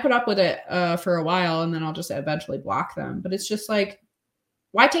 and I put up with it for a while and then I'll just eventually block them. But it's just like,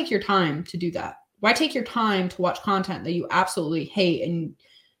 why take your time to do that? Why take your time to watch content that you absolutely hate and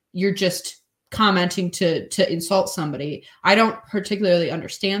you're just commenting to insult somebody? I don't particularly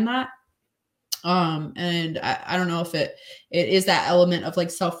understand that. And I don't know if it is that element of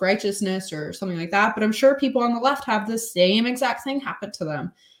like self-righteousness or something like that, but I'm sure people on the left have the same exact thing happen to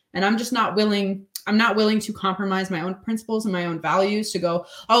them. And I'm just not willing to compromise my own principles and my own values to go,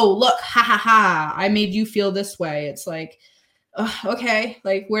 oh, look, ha ha ha, I made you feel this way. It's like, okay,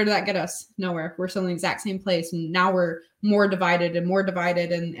 like where did that get us? Nowhere. We're still in the exact same place, and now we're more divided,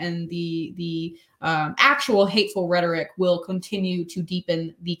 and the actual hateful rhetoric will continue to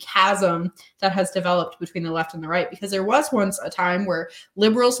deepen the chasm that has developed between the left and the right. Because there was once a time where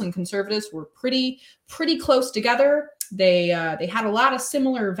liberals and conservatives were pretty close together. They had a lot of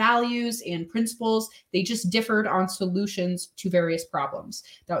similar values and principles. They just differed on solutions to various problems.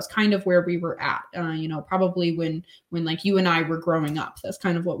 That was kind of where we were at, probably when like you and I were growing up. That's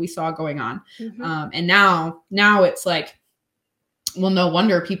kind of what we saw going on. And now it's like, well, no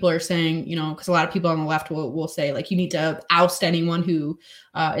wonder people are saying, because a lot of people on the left will say like, you need to oust anyone who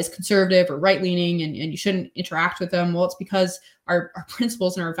is conservative or right leaning and you shouldn't interact with them. Well, it's because our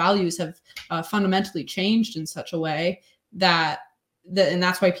principles and our values have fundamentally changed in such a way and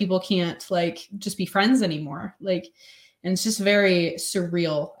that's why people can't like just be friends anymore. Like, and it's just very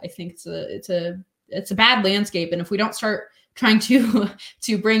surreal. I think it's a bad landscape. And if we don't start trying to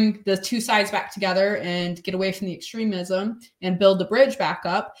to bring the two sides back together and get away from the extremism and build the bridge back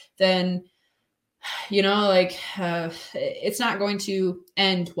up, then like it's not going to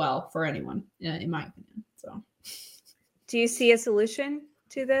end well for anyone, in my opinion. So, do you see a solution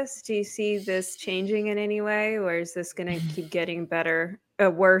to this? Do you see this changing in any way, or is this going to keep getting better,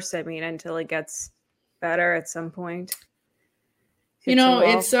 worse? I mean, until it gets better at some point.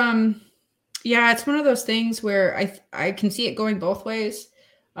 It's yeah, it's one of those things where I can see it going both ways.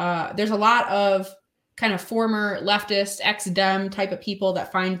 There's a lot of kind of former leftist, ex-Dem type of people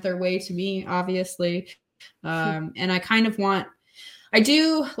that find their way to me, obviously. And I kind of want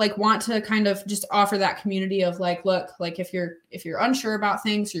to kind of just offer that community of like, look, like if you're unsure about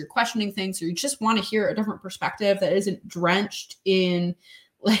things, or you're questioning things, or you just want to hear a different perspective that isn't drenched in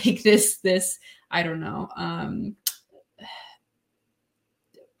like this, I don't know.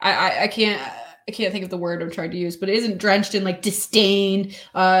 I can't think of the word I'm trying to use, but it isn't drenched in like disdain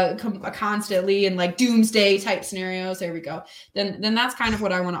constantly and like doomsday type scenarios. There we go. Then that's kind of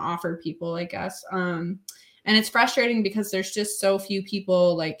what I want to offer people, I guess. And it's frustrating because there's just so few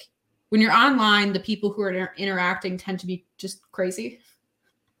people. Like when you're online, the people who are interacting tend to be just crazy.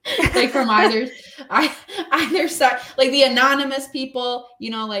 Like from either side, like the anonymous people,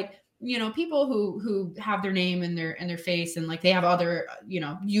 people who have their name and their face, and like they have other,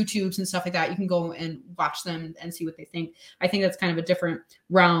 YouTubes and stuff like that. You can go and watch them and see what they think. I think that's kind of a different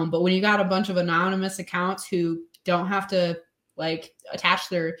realm. But when you got a bunch of anonymous accounts who don't have to like attach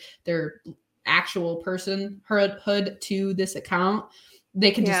their actual personhood to this account, they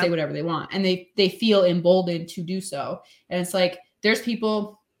can just say whatever they want, and they feel emboldened to do so. And it's like, there's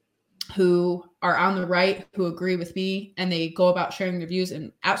people who are on the right who agree with me, and they go about sharing their views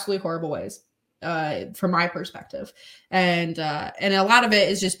in absolutely horrible ways, from my perspective. And a lot of it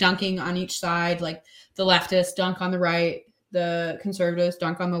is just dunking on each side. Like the leftists dunk on the right, the conservatives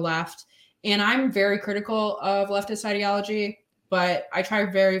dunk on the left. And I'm very critical of leftist ideology, but I try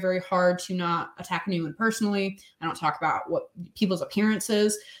very, very hard to not attack anyone personally. I don't talk about what people's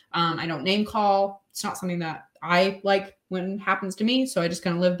appearances. I don't name call. It's not something that I like when it happens to me. So I just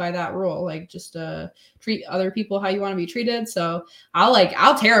kind of live by that rule, like just treat other people how you want to be treated. So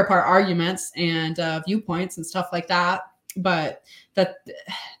I'll tear apart arguments and viewpoints and stuff like that. But that's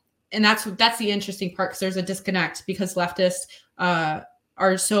the interesting part, because there's a disconnect, because leftists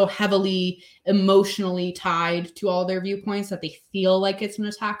are so heavily emotionally tied to all their viewpoints that they feel like it's an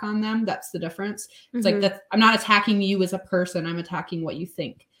attack on them. That's the difference. It's like that. I'm not attacking you as a person. I'm attacking what you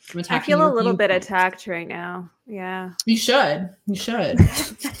think. I feel a little bit attacked right now. Yeah. You should. That's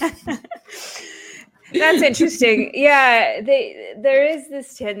interesting. Yeah, there is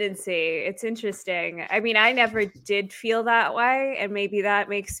this tendency. It's interesting. I mean, I never did feel that way, and maybe that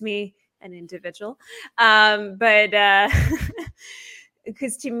makes me an individual. But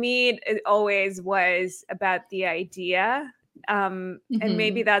because to me, it always was about the idea. And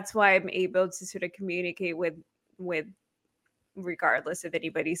maybe that's why I'm able to sort of communicate with regardless of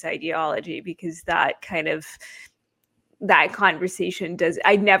anybody's ideology, because that conversation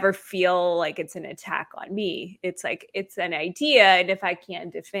I never feel like it's an attack on me. It's like, it's an idea. And if I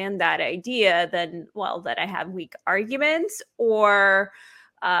can't defend that idea, then I have weak arguments, or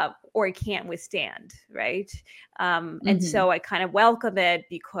can't withstand. Right. And so I kind of welcome it,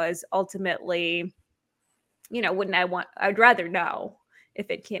 because ultimately, I'd rather know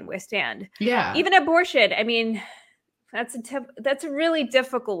if it can withstand. Yeah. Even abortion. I mean, that's a really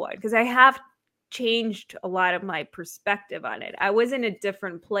difficult one, because I have changed a lot of my perspective on it. I was in a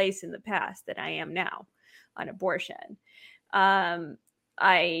different place in the past than I am now on abortion. Even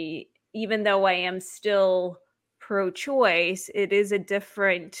though I am still pro-choice, it is a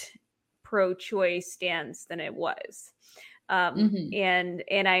different pro-choice stance than it was. And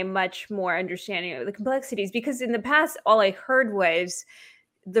I'm much more understanding of the complexities, because in the past, all I heard was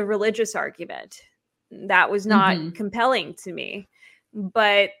the religious argument. That was not compelling to me.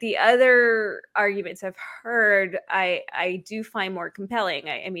 But the other arguments I've heard, I do find more compelling.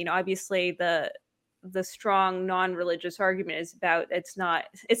 I mean, obviously the strong non-religious argument is about it's not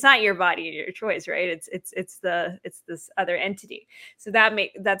your body and your choice, right? It's this other entity. So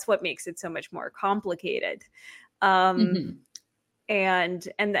that's what makes it so much more complicated. And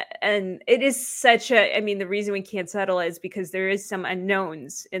it is such a, I mean, the reason we can't settle is because there is some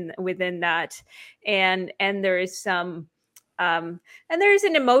unknowns within that, and there is some, and there's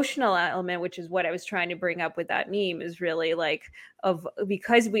an emotional element, which is what I was trying to bring up with that meme, is really like,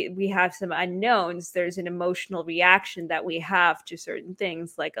 because we have some unknowns, there's an emotional reaction that we have to certain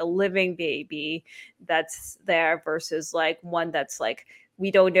things, like a living baby that's there versus like one that's like,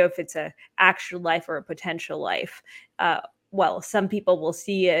 we don't know if it's a actual life or a potential life. well, some people will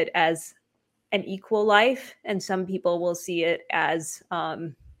see it as an equal life, and some people will see it as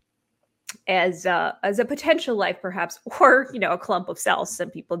a potential life, perhaps, or a clump of cells. Some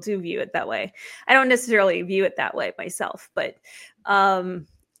people do view it that way. I don't necessarily view it that way myself, but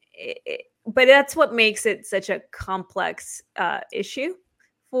but that's what makes it such a complex issue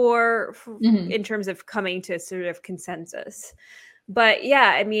for Mhm. in terms of coming to sort of consensus. But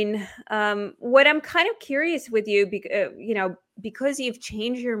yeah, I mean, what I'm kind of curious with you, because you've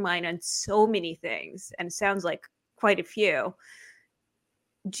changed your mind on so many things, and it sounds like quite a few.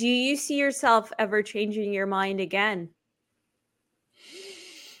 Do you see yourself ever changing your mind again?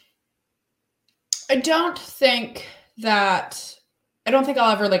 I don't think that I don't think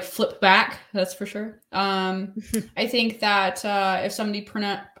I'll ever like flip back. That's for sure. I think that if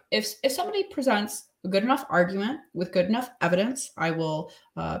somebody presents a good enough argument with good enough evidence, I will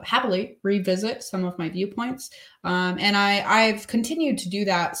happily revisit some of my viewpoints. And I've continued to do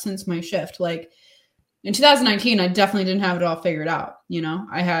that since my shift. Like in 2019, I definitely didn't have it all figured out.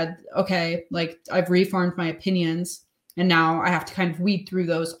 I had, okay, like I've reformed my opinions, and now I have to kind of weed through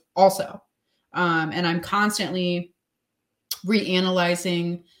those also. And I'm constantly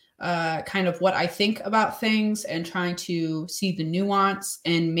reanalyzing kind of what I think about things and trying to see the nuance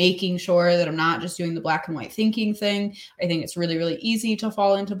and making sure that I'm not just doing the black and white thinking thing. I think it's really, really easy to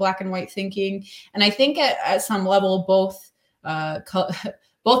fall into black and white thinking. And I think at some level,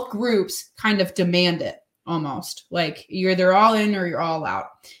 both groups kind of demand it almost. Like you're either all in or you're all out.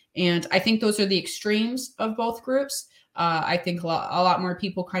 And I think those are the extremes of both groups. I think a lot more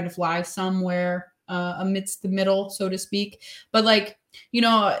people kind of lie somewhere amidst the middle, so to speak. But like,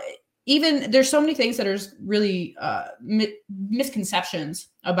 even there's so many things that are really misconceptions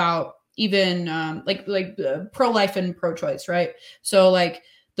about even like pro-life and pro-choice, right? So like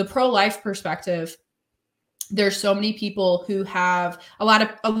the pro-life perspective, there's so many people who have a lot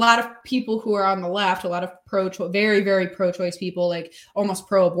of people who are on the left, a lot of very, very pro-choice people, like almost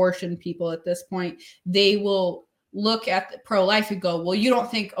pro-abortion people at this point. They will look at the pro-life and go, well, you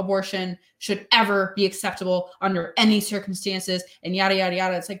don't think abortion should ever be acceptable under any circumstances, and yada, yada,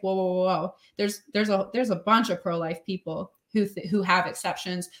 yada. It's like, whoa, whoa, whoa, whoa. There's a bunch of pro-life people who have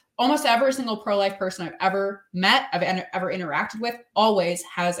exceptions. Almost every single pro-life person I've ever met, I've ever interacted with, always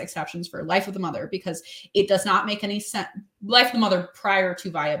has exceptions for life of the mother, because it does not make any sense. Life of the mother prior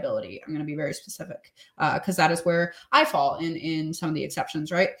to viability. I'm going to be very specific because that is where I fall in some of the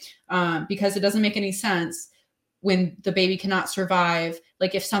exceptions, right? Because it doesn't make any sense when the baby cannot survive.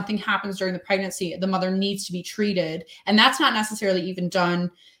 Like if something happens during the pregnancy, the mother needs to be treated. And that's not necessarily even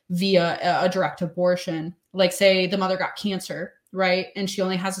done via a direct abortion. Like say the mother got cancer, right? And she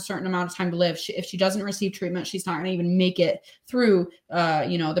only has a certain amount of time to live. If she doesn't receive treatment, she's not going to even make it through,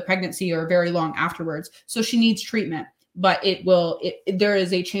 the pregnancy or very long afterwards. So she needs treatment, but there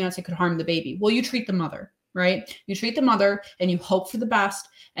is a chance it could harm the baby. Well, you treat the mother, right? You treat the mother and you hope for the best.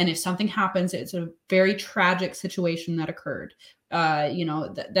 And if something happens, it's a very tragic situation that occurred.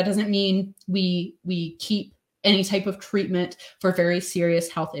 That doesn't mean we keep any type of treatment for very serious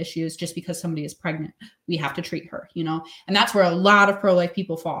health issues just because somebody is pregnant. We have to treat her, and that's where a lot of pro-life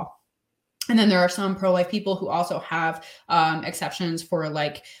people fall. And then there are some pro-life people who also have exceptions for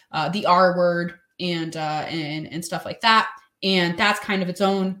like the R word and stuff like that. And that's kind of its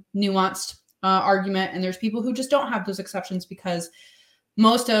own nuanced argument. And there's people who just don't have those exceptions because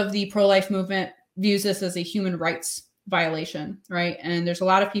most of the pro-life movement views this as a human rights violation, right? And there's a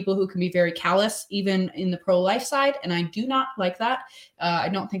lot of people who can be very callous, even in the pro-life side. And I do not like that. I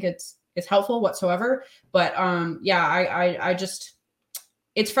don't think it's helpful whatsoever. But I just,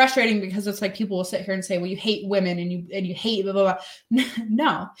 it's frustrating because it's like people will sit here and say, well, you hate women and you hate blah, blah, blah.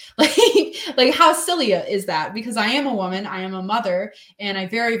 No, like how silly is that? Because I am a woman, I am a mother, and I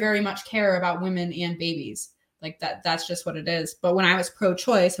very, very much care about women and babies. Like that's just what it is. But when I was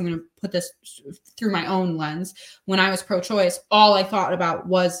pro-choice, I'm going to put this through my own lens. When I was pro-choice, all I thought about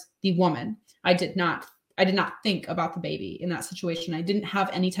was the woman. I did not think about the baby in that situation. I didn't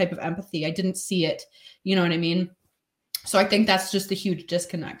have any type of empathy. I didn't see it. You know what I mean? So I think that's just a huge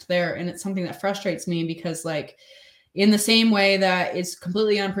disconnect there. And it's something that frustrates me because like, in the same way that it's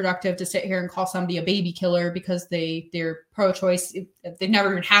completely unproductive to sit here and call somebody a baby killer because they're pro-choice, they've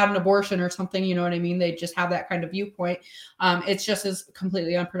never even had an abortion or something, you know what I mean? They just have that kind of viewpoint. It's just as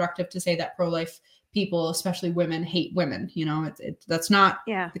completely unproductive to say that pro-life people, especially women, hate women. That's not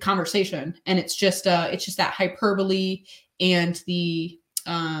the conversation. And it's just that hyperbole and the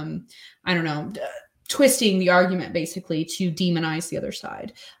twisting the argument basically to demonize the other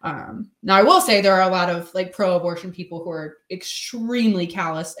side. Now I will say there are a lot of like pro-abortion people who are extremely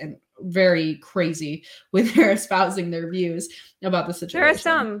callous and very crazy when they're espousing their views about the situation. There are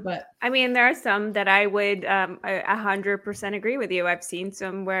some, but I mean, there are some that I would 100% agree with you. I've seen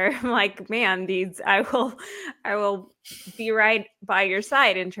some where I'm like, man, I will be right by your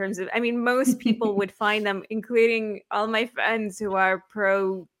side in terms of, I mean, most people would find them, including all my friends who are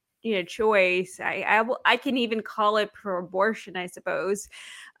pro, choice. I can even call it pro abortion, I suppose.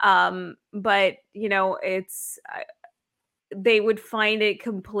 But they would find it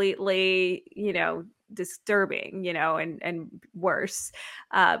completely, disturbing, and worse.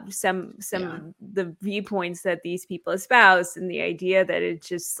 Some of the viewpoints that these people espouse, and the idea that it's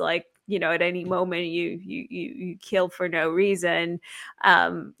just like, at any moment you kill for no reason.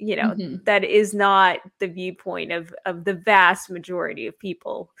 That is not the viewpoint of the vast majority of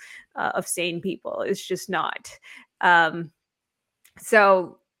people, of sane people. It's just not.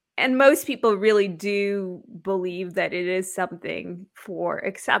 So, and most people really do believe that it is something for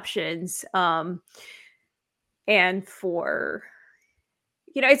exceptions, and for,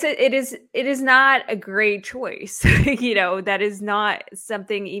 it is not a great choice. That is not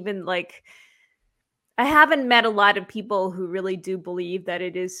something, even like, I haven't met a lot of people who really do believe that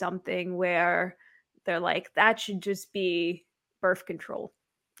it is something where they're like, that should just be birth control.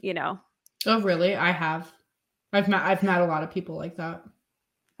 Oh, really? I've met a lot of people like that.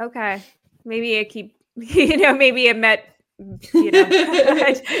 Okay. Maybe I keep, maybe I met, no,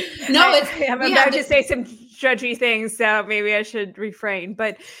 I'm about to say some judgy things, so maybe I should refrain.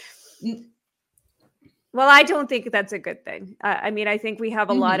 But, well, I don't think that's a good thing. I mean, I think we have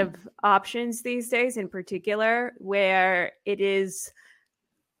a lot of options these days, in particular, where there's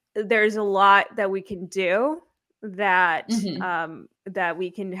a lot that we can do, that that we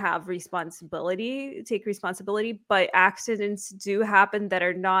can have take responsibility, but accidents do happen that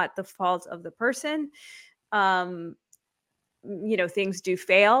are not the fault of the person. Things do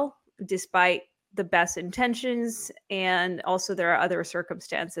fail despite the best intentions, and also there are other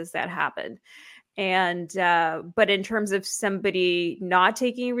circumstances that happen. And but in terms of somebody not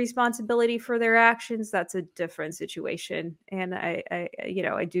taking responsibility for their actions, that's a different situation. And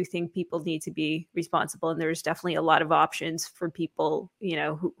I do think people need to be responsible, and there's definitely a lot of options for people,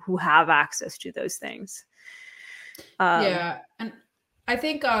 who have access to those things. And I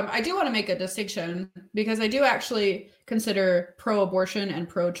think I do want to make a distinction, because I do actually consider pro-abortion and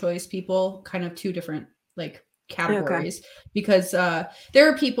pro-choice people kind of two different categories. Because there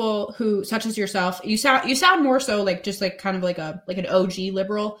are people who, such as yourself, you sound more so like just like kind of like an OG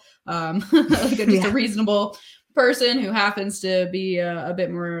liberal, a reasonable person who happens to be a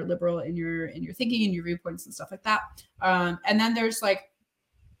bit more liberal in your thinking and your viewpoints and stuff like that. And then there's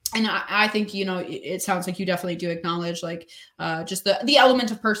and I think, it sounds like you definitely do acknowledge just the element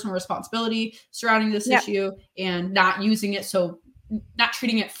of personal responsibility surrounding this issue, and not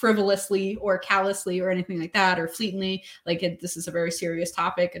treating it frivolously or callously or anything like that, or fleetingly. This is a very serious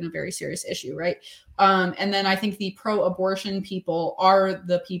topic and a very serious issue, right? And then I think the pro-abortion people are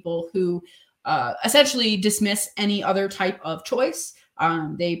the people who essentially dismiss any other type of choice.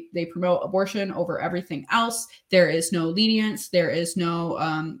 They promote abortion over everything else. There is no lenience. There is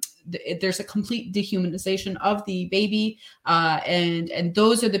no there's a complete dehumanization of the baby, and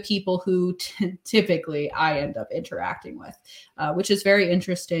those are the people who typically I end up interacting with, which is very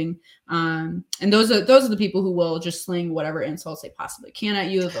interesting. And those are the people who will just sling whatever insults they possibly can at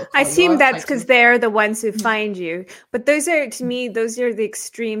you. I assume that's because they're the ones who find you. But those are, to me, the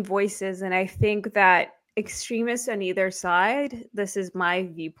extreme voices, and I think that extremists on either side, this is my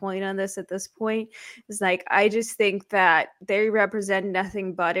viewpoint on this at this point, is I just think that they represent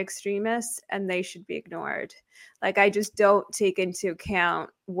nothing but extremists, and they should be ignored. I just don't take into account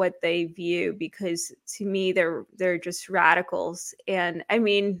what they view, because to me they're just radicals. And I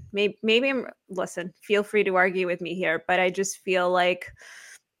mean, maybe listen, feel free to argue with me here, but I just feel like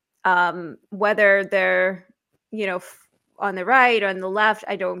whether they're on the right or on the left,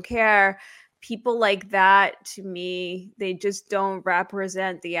 I don't care. People like that, to me, they just don't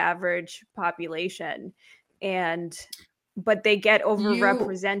represent the average population, but they get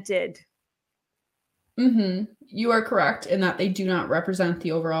overrepresented. You are correct in that they do not represent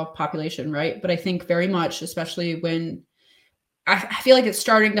the overall population, right? But I think very much, especially when I feel like it's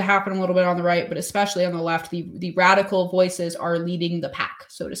starting to happen a little bit on the right, but especially on the left, the radical voices are leading the pack,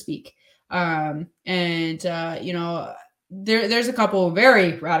 so to speak. There's a couple of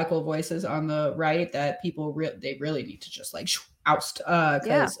very radical voices on the right that people they really need to just oust,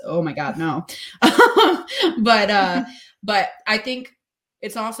 because oh my God, no. But I think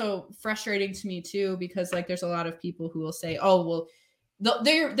it's also frustrating to me too, because there's a lot of people who will say, oh, well,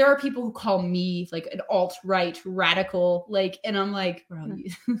 there are people who call me like an alt-right radical, like, and I'm like, bro,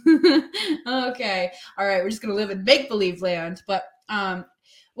 okay, all right, we're just gonna live in make-believe land. But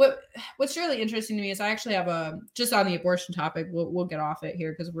what's really interesting to me is I actually have just on the abortion topic, we'll get off it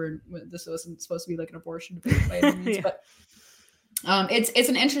here because this wasn't supposed to be like an abortion debate by any means, but it's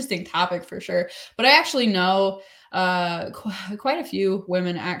an interesting topic for sure. But I actually know quite a few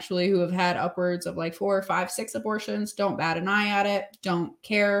women actually who have had upwards of like 4, 5, 6 abortions, don't bat an eye at it, don't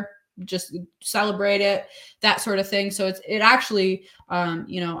care, just celebrate it, that sort of thing. So it actually,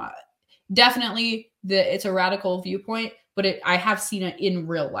 definitely it's a radical viewpoint, but I have seen it in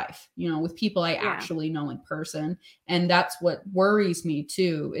real life, with people I actually know in person. And that's what worries me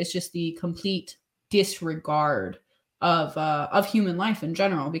too, is just the complete disregard of human life in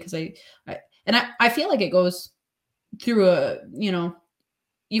general, because I feel like it goes through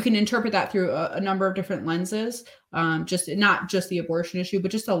you can interpret that through a number of different lenses, just not just the abortion issue,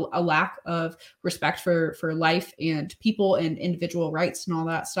 but just a lack of respect for life and people and individual rights and all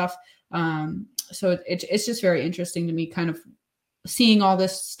that stuff. So it's just very interesting to me, kind of seeing all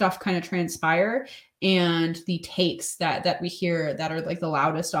this stuff kind of transpire and the takes that we hear that are like the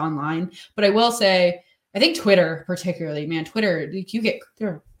loudest online. But I will say, I think Twitter particularly, man, Twitter,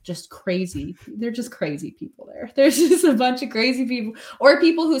 they're just crazy. They're just crazy people there. There's just a bunch of crazy people, or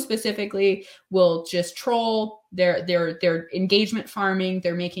people who specifically will just troll. They're engagement farming.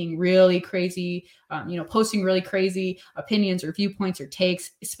 They're making really crazy, posting really crazy opinions or viewpoints or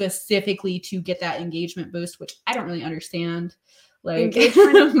takes specifically to get that engagement boost, which I don't really understand. Like,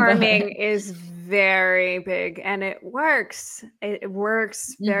 engagement farming is very big and it works. It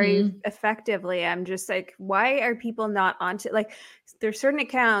works very effectively. I'm just like, why are people not onto, like, there's certain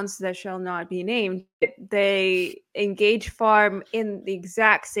accounts that shall not be named. They engage farm in the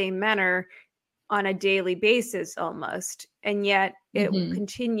exact same manner on a daily basis almost, and yet it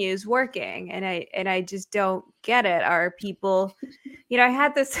continues working, and I just don't get it. Are people, I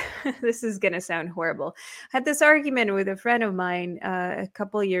had this this is gonna sound horrible, I had this argument with a friend of mine a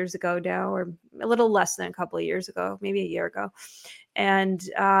couple of years ago now, or a little less than a couple of years ago, maybe a year ago, and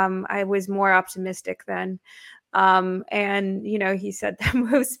I was more optimistic then. And he said that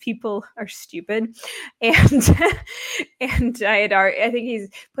most people are stupid, and I think he's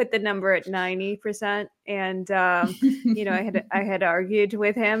put the number at 90%, and I had argued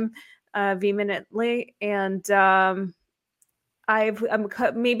with him vehemently, and I'm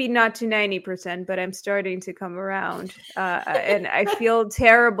maybe not to 90%, but I'm starting to come around, and I feel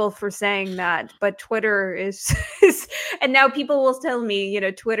terrible for saying that. But Twitter is and now people will tell me,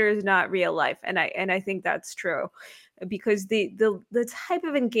 Twitter is not real life, and I think that's true, because the type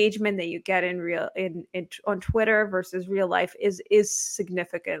of engagement that you get on Twitter versus real life is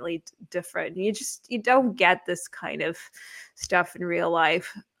significantly different. You don't get this kind of stuff in real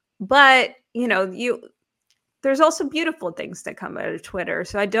life, but there's also beautiful things that come out of Twitter.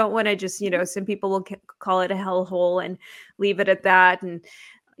 So I don't want to just, some people will call it a hellhole and leave it at that. And,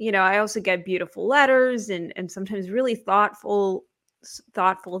 I also get beautiful letters and sometimes really thoughtful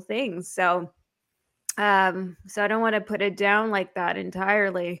things. So I don't want to put it down like that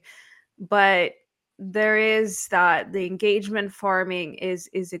entirely, but there is that the engagement farming is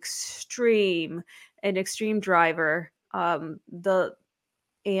an extreme driver. And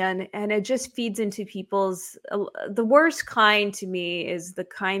it just feeds into people's, the worst kind to me is the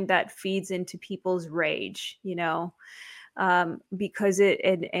kind that feeds into people's rage, because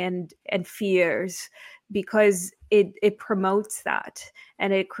and fears, because it promotes that,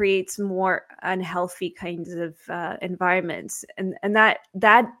 and it creates more unhealthy kinds of environments, and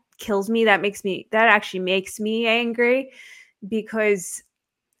that kills me. That actually makes me angry, because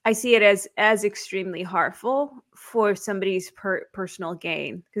I see it as extremely harmful for somebody's personal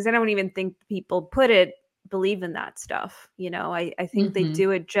gain, because I don't even think people believe in that stuff. I think they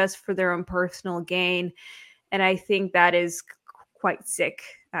do it just for their own personal gain. And I think that is quite sick,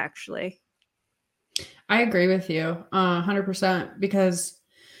 actually. I agree with you 100%, because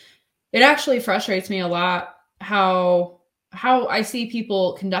it actually frustrates me a lot how I see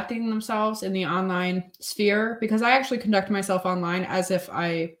people conducting themselves in the online sphere, because I actually conduct myself online as if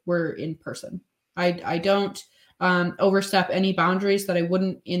I were in person. I don't overstep any boundaries that I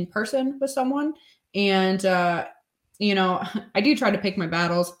wouldn't in person with someone. And, I do try to pick my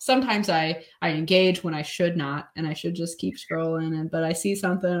battles. Sometimes I engage when I should not, and I should just keep scrolling. But I see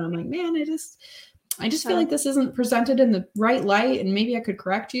something and I'm like, man, I just feel like this isn't presented in the right light, and maybe I could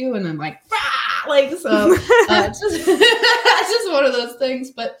correct you. And then so it's just one of those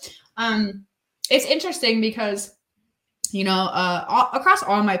things. But it's interesting because across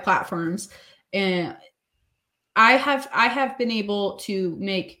all my platforms, and I have been able to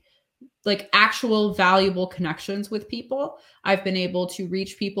make like actual valuable connections with people. I've been able to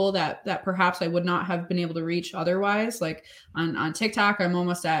reach people that perhaps I would not have been able to reach otherwise. Like on TikTok, I'm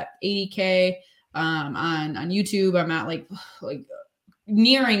almost at 80K. On YouTube, I'm at like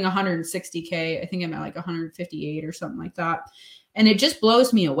nearing 160K. I think I'm at like 158 or something like that. And it just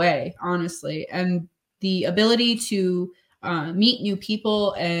blows me away, honestly. And the ability to meet new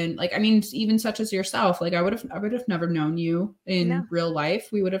people, and like, I mean, even such as yourself, like I would have never known you in No. real life.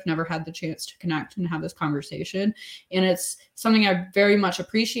 We would have never had the chance to connect and have this conversation. And it's something I very much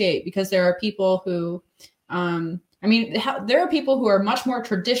appreciate, because there are people who, I mean, there are people who are much more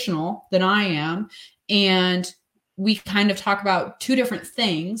traditional than I am, and we kind of talk about two different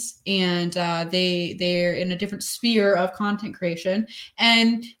things, and they're in a different sphere of content creation,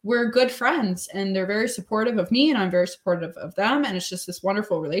 and we're good friends, and they're very supportive of me, and I'm very supportive of them, and it's just this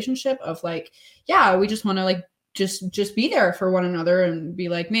wonderful relationship of like, yeah, we just want to like just be there for one another and be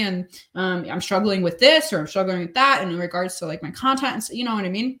like, man, I'm struggling with this, or I'm struggling with that, and in regards to like my content, and so, you know what I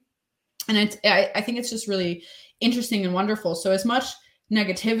mean? And I think it's just really interesting and wonderful. So as much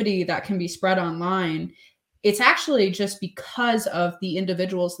negativity that can be spread online, it's actually just because of the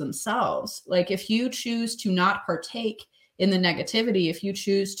individuals themselves. Like if you choose to not partake in the negativity, if you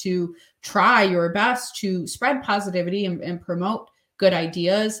choose to try your best to spread positivity and promote good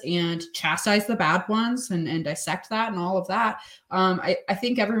ideas and chastise the bad ones, and dissect that and all of that, I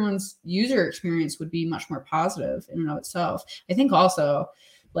think everyone's user experience would be much more positive in and of itself. I think also,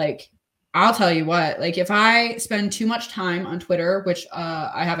 like, I'll tell you what, like if I spend too much time on Twitter, which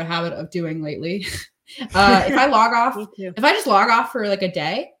I have a habit of doing lately, if I log off, if I just log off for like a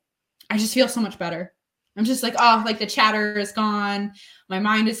day, I just feel so much better. I'm just like, oh, like the chatter is gone. My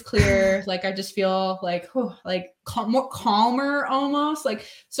mind is clear. Like I just feel like, whew, like more calmer almost. Like,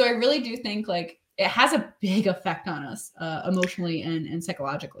 so I really do think like it has a big effect on us emotionally and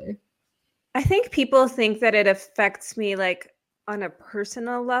psychologically. I think people think that it affects me like on a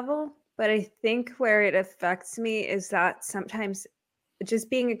personal level, but I think where it affects me is that sometimes just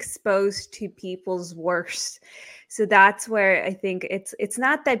being exposed to people's worst. So that's where I think it's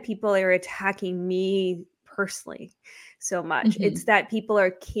not that people are attacking me personally so much. It's Mm-hmm. that people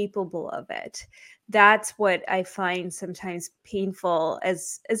are capable of it. That's what I find sometimes painful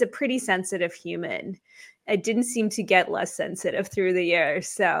as a pretty sensitive human. I didn't seem to get less sensitive through the years.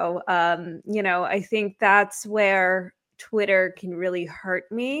 So I think that's where Twitter can really hurt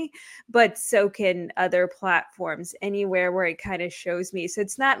me, but so can other platforms, anywhere where it kind of shows me. So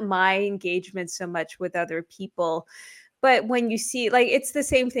it's not my engagement so much with other people, but when you see, like, it's the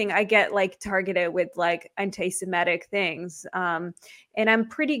same thing. I get like targeted with like anti-Semitic things. And I'm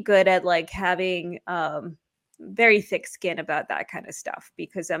pretty good at like having very thick skin about that kind of stuff,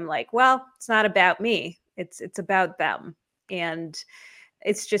 because I'm like, well, it's not about me. It's about them. And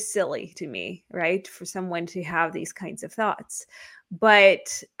it's just silly to me, right? For someone to have these kinds of thoughts.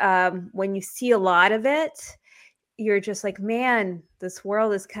 But when you see a lot of it, you're just like, man, this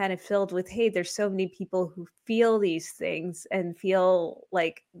world is kind of filled with hate. There's so many people who feel these things and feel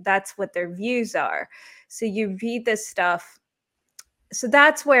like that's what their views are. So you read this stuff. So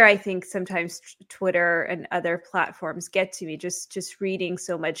that's where I think sometimes Twitter and other platforms get to me, just reading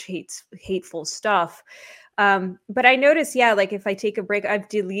so much hateful stuff. But I notice, yeah, like if I take a break, I've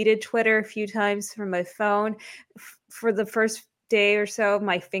deleted Twitter a few times from my phone. For the first day or so,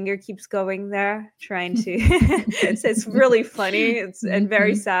 my finger keeps going there, trying to. It's really funny. It's and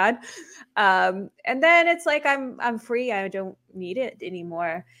very Mm-hmm. sad. And then it's like I'm free. I don't need it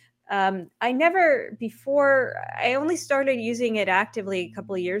anymore. I never before. I only started using it actively a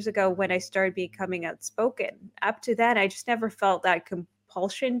couple of years ago when I started becoming outspoken. Up to then, I just never felt that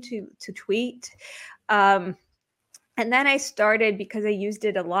compulsion to tweet. Um, and then I started because I used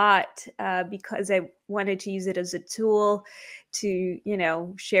it a lot, because I wanted to use it as a tool to,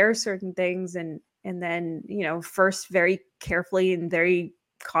 share certain things, and then, first very carefully and very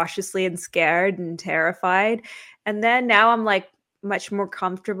cautiously and scared and terrified. And then now I'm like much more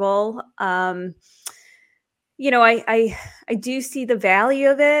comfortable. I do see the value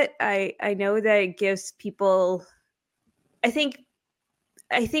of it. I know that it gives people, I think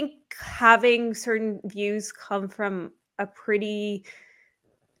I think having certain views come from a pretty,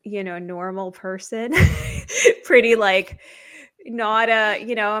 normal person, pretty like not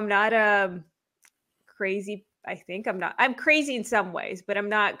I'm not a crazy. I think I'm crazy in some ways, but I'm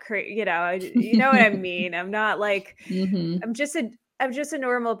not you know what I mean? I'm not like, Mm-hmm. I'm just a I'm just a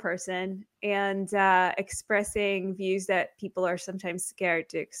normal person, and expressing views that people are sometimes scared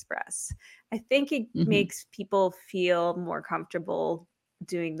to express. I think it Mm-hmm. makes people feel more comfortable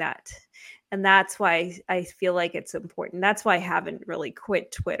doing that. And that's why I feel like it's important. That's why I haven't really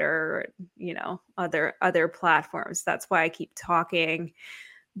quit Twitter or, other platforms. That's why I keep talking.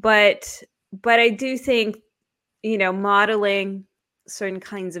 But I do think, modeling certain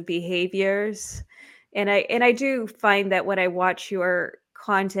kinds of behaviors, and I do find that when I watch your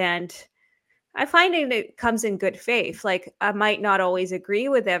content, I find it comes in good faith. Like, I might not always agree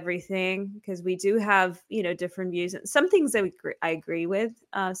with everything because we do have, different views. Some things I agree with,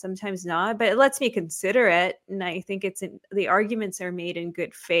 sometimes not, but it lets me consider it. And I think the arguments are made in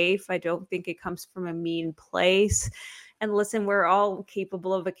good faith. I don't think it comes from a mean place. And listen, we're all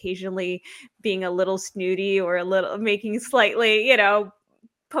capable of occasionally being a little snooty or a little making slightly,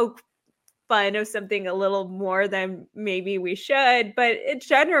 poke fun of something a little more than maybe we should, but in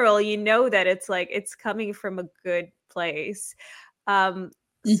general, that it's like it's coming from a good place.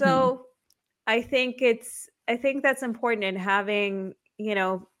 Mm-hmm. So I think that's important, in having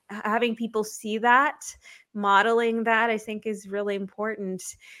people see that, modeling that, I think is really important.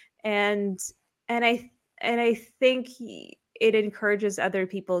 And and I think it encourages other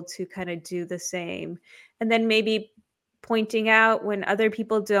people to kind of do the same. And then maybe pointing out when other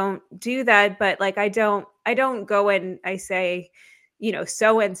people don't do that, but like I don't go and I say,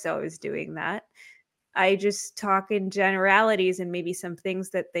 so and so is doing that. I just talk in generalities and maybe some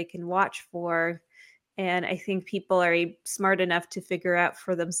things that they can watch for. And I think people are smart enough to figure out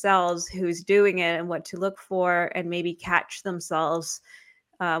for themselves who's doing it and what to look for, and maybe catch themselves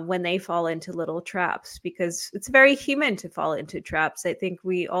when they fall into little traps, because it's very human to fall into traps. I think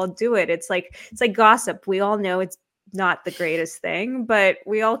we all do it. It's like gossip. We all know it's not the greatest thing, but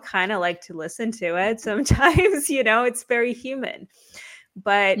we all kind of like to listen to it sometimes. It's very human.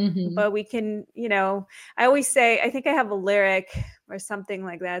 Mm-hmm. But we can, I always say, I think I have a lyric or something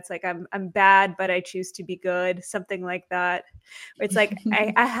like that. It's like, I'm bad, but I choose to be good, something like that. Or it's like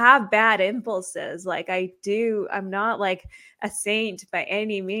I have bad impulses, like I'm not like a saint by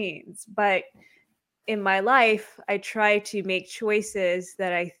any means, but in my life I try to make choices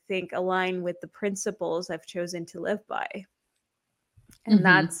that I think align with the principles I've chosen to live by. And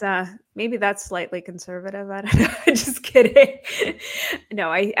Mm-hmm. that's maybe that's slightly conservative. I don't know. Just kidding.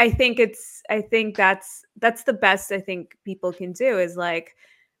 No, I think that's the best I think people can do, is like,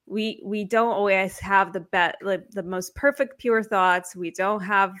 we don't always have like the most perfect pure thoughts. We don't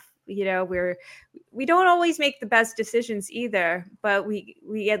have, we don't always make the best decisions either, but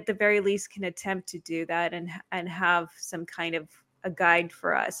we at the very least can attempt to do that, and have some kind of a guide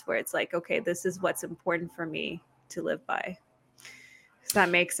for us where it's like, okay, this is what's important for me to live by. Does that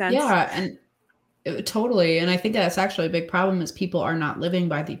make sense? Yeah, and totally. And I think that's actually a big problem is people are not living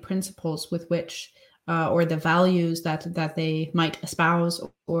by the principles with which or the values that they might espouse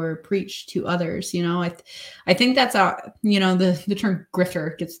or preach to others. I think that's the term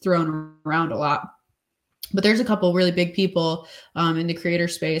grifter gets thrown around a lot. But there's a couple really big people in the creator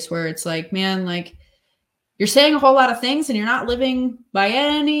space where it's like, man, like, you're saying a whole lot of things and you're not living by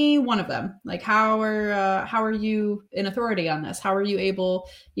any one of them. Like, how are you in authority on this? How are you able,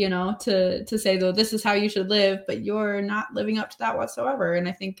 to say, though, this is how you should live, but you're not living up to that whatsoever? And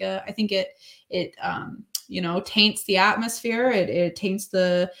I think it taints the atmosphere. It taints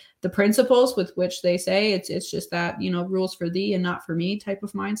the principles with which they say it's just that, rules for thee and not for me type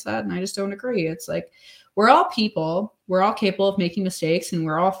of mindset. And I just don't agree. It's like, we're all people, we're all capable of making mistakes, and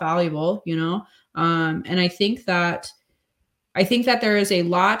we're all fallible, and I think that there is a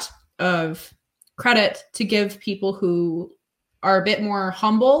lot of credit to give people who are a bit more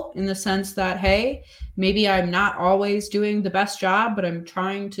humble, in the sense that, hey, maybe I'm not always doing the best job, but I'm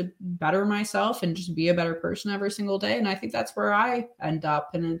trying to better myself and just be a better person every single day. And I think that's where I end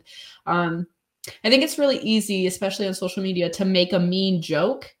up. And I think it's really easy, especially on social media, to make a mean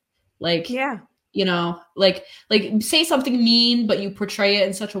joke. Like, Yeah. like say something mean, but you portray it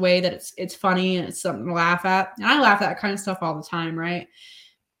in such a way that it's funny and it's something to laugh at. And I laugh at that kind of stuff all the time, right?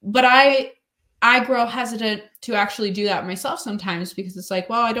 But I grow hesitant to actually do that myself sometimes, because it's like,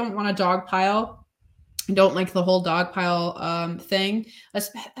 well, I don't want to dogpile. I don't like the whole dogpile thing,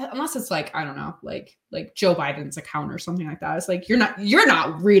 unless it's like, I don't know, like Joe Biden's account or something like that. It's like, you're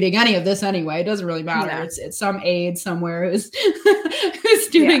not reading any of this anyway. It doesn't really matter. Yeah. It's some aide somewhere who's who's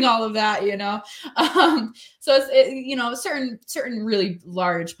doing all of that, So it's certain really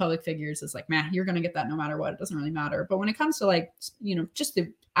large public figures. It's like, man, you're gonna get that no matter what. It doesn't really matter. But when it comes to, like, just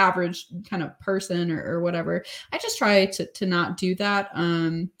the average kind of person or whatever, I just try to not do that.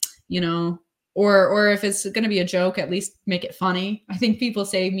 or if it's going to be a joke, at least make it funny. I think people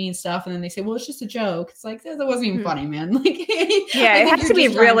say mean stuff and then they say, well, it's just a joke. It's like, that wasn't even funny, man. Like, yeah, I it think has to be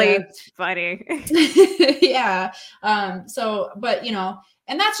really funny. Yeah. So, but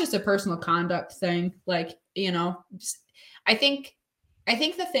and that's just a personal conduct thing. Like, I think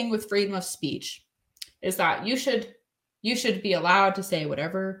the thing with freedom of speech is that you should be allowed to say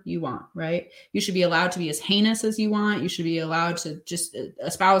whatever you want, right? You should be allowed to be as heinous as you want. You should be allowed to just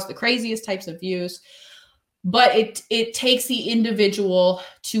espouse the craziest types of views. But it takes the individual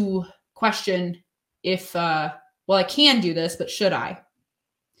to question if, well, I can do this, but should I?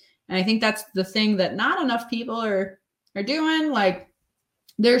 And I think that's the thing that not enough people are doing. Like,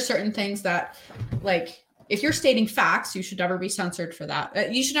 there are certain things that, like, if you're stating facts, you should never be censored for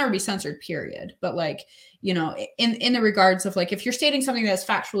that. You should never be censored, period. But like, in the regards of like, if you're stating something that's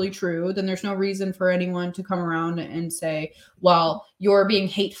factually true, then there's no reason for anyone to come around and say, well, you're being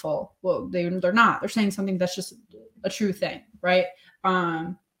hateful. Well, they're not. They're saying something that's just a true thing, right?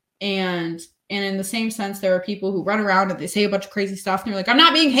 And in the same sense, there are people who run around and they say a bunch of crazy stuff and they're like, I'm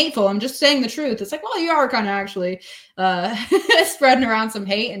not being hateful, I'm just saying the truth. It's like, well, you are kind of actually spreading around some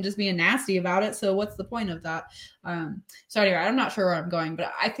hate and just being nasty about it. So what's the point of that? So anyway, I'm not sure where I'm going,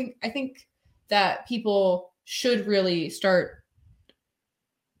 but I think that people should really start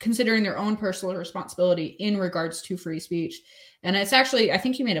considering their own personal responsibility in regards to free speech. And it's actually, I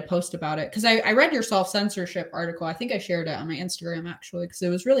think you made a post about it, because I read your self-censorship article. I think I shared it on my Instagram, actually, because it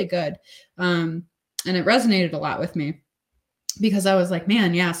was really good. And it resonated a lot with me, because I was like,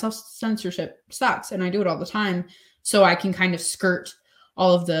 man, yeah, self-censorship sucks. And I do it all the time. So I can kind of skirt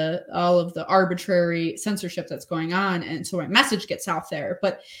all of the arbitrary censorship that's going on. And so my message gets out there.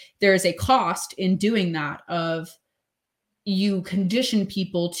 But there is a cost in doing that, of you condition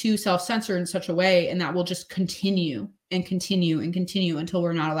people to self-censor in such a way, and that will just continue and continue and continue until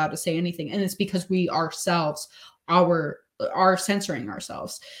we're not allowed to say anything. And it's because we ourselves are censoring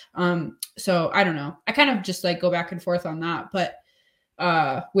ourselves. So I don't know. I kind of just like go back and forth on that, but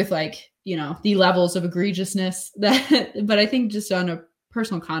with like, the levels of egregiousness that, but I think just on a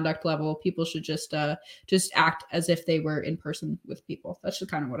personal conduct level, people should just act as if they were in person with people. That's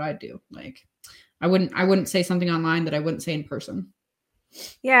just kind of what I do. Like, I wouldn't say something online that I wouldn't say in person.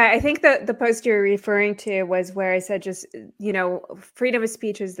 Yeah, I think the post you're referring to was where I said, just, freedom of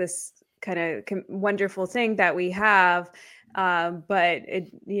speech is this kind of wonderful thing that we have. But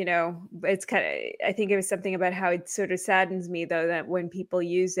it's kind of, I think it was something about how it sort of saddens me, though, that when people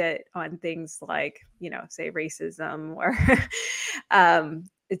use it on things like, say racism or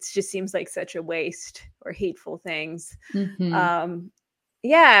it just seems like such a waste, or hateful things. Mm-hmm.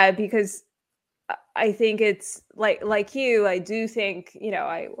 Yeah, because I think it's like you, I do think,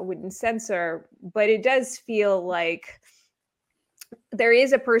 I wouldn't censor, but it does feel like there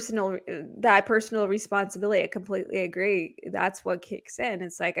is that personal responsibility. I completely agree. That's what kicks in.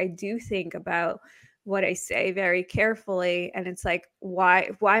 It's like, I do think about what I say very carefully. And it's like,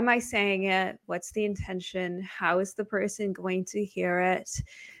 why am I saying it? What's the intention? How is the person going to hear it?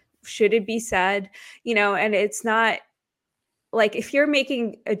 Should it be said? And it's not like, if you're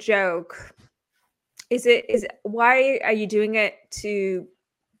making a joke, why are you doing it to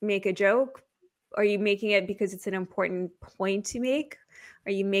make a joke? Are you making it because it's an important point to make?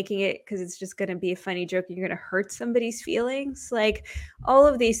 Are you making it because it's just going to be a funny joke and you're going to hurt somebody's feelings? Like, all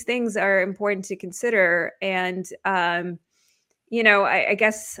of these things are important to consider. And, I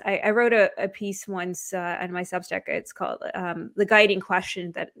guess I wrote a piece once on my Substack. It's called The Guiding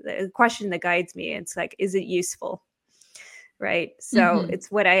Question, the question that guides me. It's like, is it useful? Right. So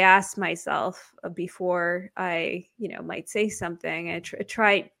it's what I asked myself before I, might say something. I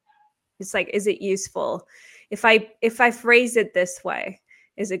try. It's like, is it useful? If I phrase it this way,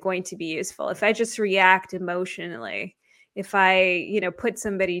 is it going to be useful? If I just react emotionally, if I, put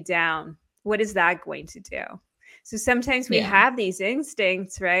somebody down, what is that going to do? So sometimes we have these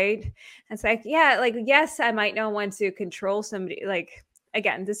instincts, right? It's like, yeah, like, yes, I might not want to control somebody. Like,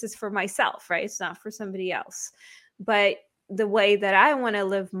 again, this is for myself, right? It's not for somebody else. But the way that I want to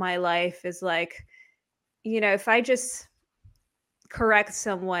live my life is like, if I just correct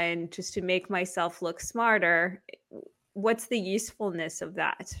someone just to make myself look smarter, what's the usefulness of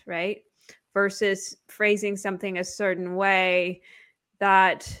that, right? Versus phrasing something a certain way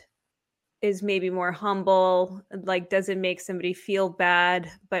that is maybe more humble, like doesn't make somebody feel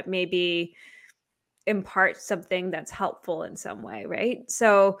bad, but maybe impart something that's helpful in some way, right?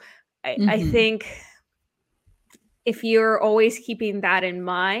 So I think if you're always keeping that in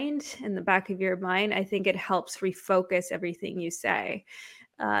mind, in the back of your mind, I think it helps refocus everything you say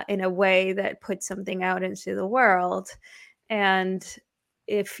in a way that puts something out into the world. And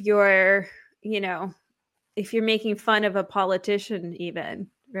if you're if you're making fun of a politician even,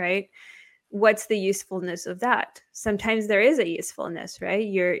 right? What's the usefulness of that? Sometimes there is a usefulness, right?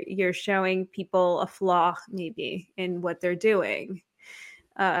 You're showing people a flaw maybe in what they're doing.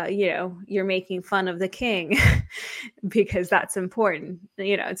 You're making fun of the king because that's important.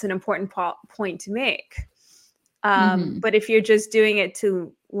 It's an important point to make. But if you're just doing it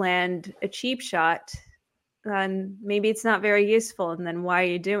to land a cheap shot, then maybe it's not very useful. And then why are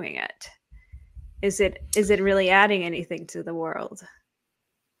you doing it? Is it really adding anything to the world?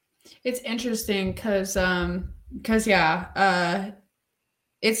 It's interesting because it's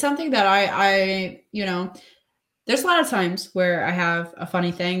something that I there's a lot of times where I have a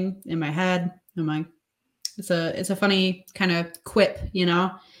funny thing in my head. I'm like, it's a funny kind of quip,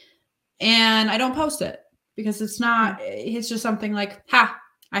 and I don't post it because it's just something like, ha,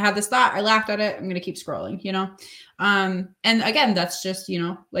 I had this thought, I laughed at it, I'm going to keep scrolling, and again, that's just,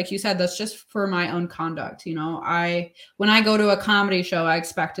 like you said, that's just for my own conduct. When I go to a comedy show, I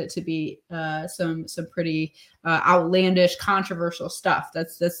expect it to be some pretty outlandish, controversial stuff.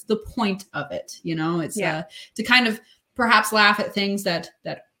 That's the point of it. It's to kind of perhaps laugh at things that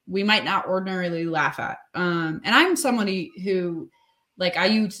we might not ordinarily laugh at. And I'm somebody who, like, I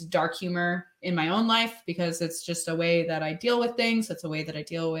use dark humor in my own life because it's just a way that I deal with things. It's a way that I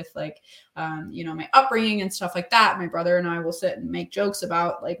deal with, like, my upbringing and stuff like that. My brother and I will sit and make jokes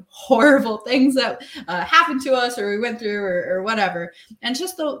about, like, horrible things that happened to us or we went through or whatever. And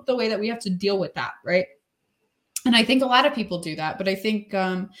just the way that we have to deal with that, right? And I think a lot of people do that, but I think,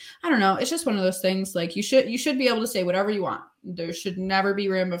 I don't know, it's just one of those things. Like, you should be able to say whatever you want. There should never be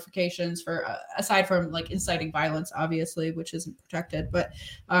ramifications for, aside from, like, inciting violence, obviously, which isn't protected. But,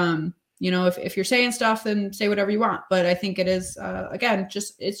 if you're saying stuff, then say whatever you want. But I think it is, again,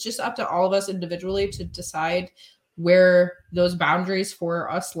 it's just up to all of us individually to decide where those boundaries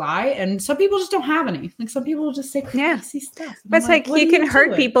for us lie. And some people just don't have any. Like, some people just say crazy stuff. But it's like you can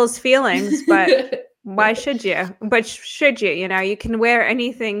hurt people's feelings, but why should you? But should you? You can wear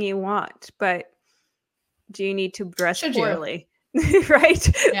anything you want, but do you need to dress poorly?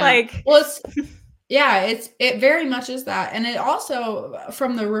 Right? Yeah. Like, well, it very much is that. And it also,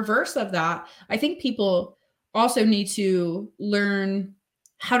 from the reverse of that, I think people also need to learn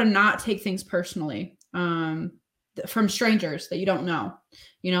how to not take things personally from strangers that you don't know.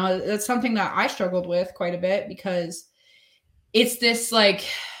 That's something that I struggled with quite a bit, because it's this, like,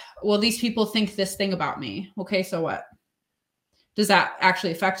 well, these people think this thing about me. Okay, so what? Does that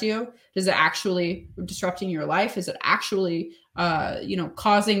actually affect you? Does it actually disrupting your life? Is it actually,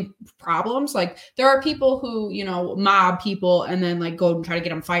 causing problems? Like, there are people who, mob people and then, like, go and try to get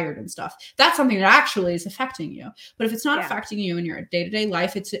them fired and stuff. That's something that actually is affecting you. But if it's not affecting you in your day-to-day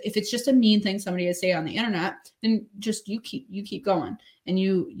life, if it's just a mean thing somebody would say on the internet, then just you keep going. And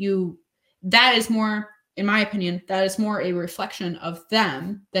that is more, in my opinion, that is more a reflection of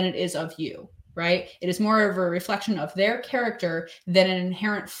them than it is of you. Right? It is more of a reflection of their character than an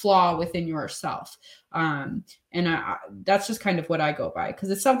inherent flaw within yourself. That's just kind of what I go by, because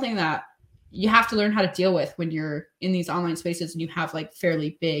it's something that you have to learn how to deal with when you're in these online spaces and you have, like,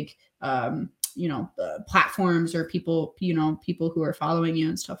 fairly big, platforms or people who are following you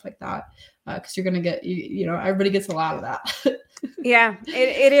and stuff like that. Because you're going to get, everybody gets a lot of that. Yeah,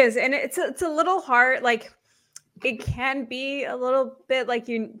 it is. And it's a little hard. Like, it can be a little bit like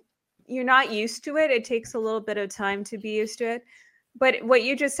you're not used to it. It takes a little bit of time to be used to it. But what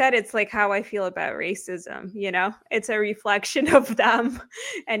you just said, it's like how I feel about racism, it's a reflection of them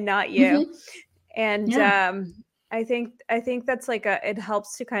and not you. Mm-hmm. And I think that's like it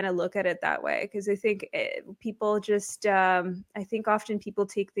helps to kind of look at it that way, because I think people just, I think often people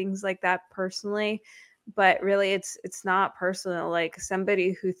take things like that personally, but really it's not personal. Like,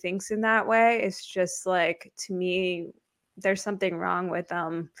 somebody who thinks in that way is just, like, to me, there's something wrong with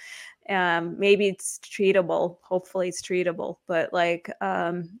them. Maybe it's treatable. Hopefully it's treatable, but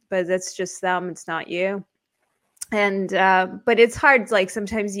but that's just them. It's not you. And, but it's hard. Like,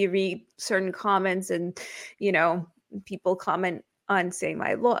 sometimes you read certain comments and, people comment on, say,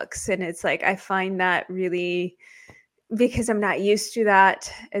 my looks. And it's like, I find that really, because I'm not used to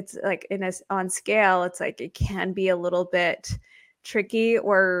that. It's like on scale, it's like, it can be a little bit tricky.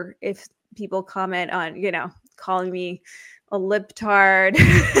 Or if people comment on, calling me a libtard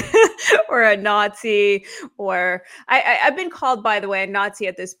or a Nazi, or I've been called, by the way, a Nazi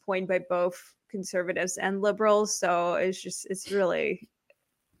at this point by both conservatives and liberals. So it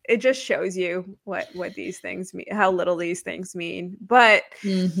just shows you what these things mean, how little these things mean. But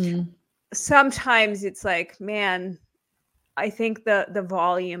sometimes it's like, man, I think the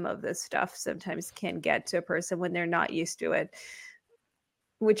volume of this stuff sometimes can get to a person when they're not used to it.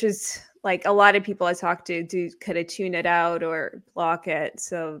 which is like a lot of people I talk to do kind of tune it out or block it,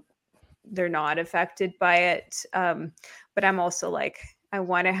 so they're not affected by it. But I'm also like, I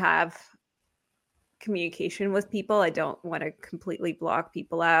want to have communication with people. I don't want to completely block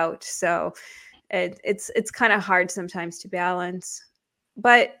people out. So it's kind of hard sometimes to balance.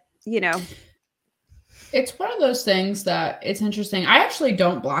 But It's one of those things that it's interesting. I actually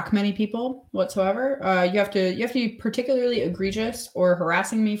don't block many people whatsoever. You have to be particularly egregious or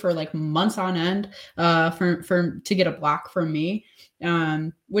harassing me for like months on end for to get a block from me.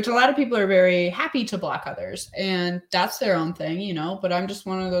 Which a lot of people are very happy to block others, and that's their own thing, you know. But I'm just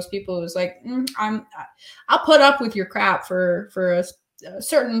one of those people who's like, I'll put up with your crap for a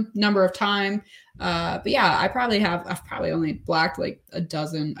certain number of time. But yeah, I've probably only blocked like a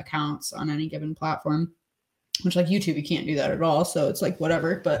dozen accounts on any given platform. Which like YouTube, you can't do that at all. So it's like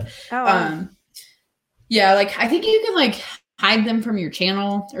whatever. But yeah, like I think you can like hide them from your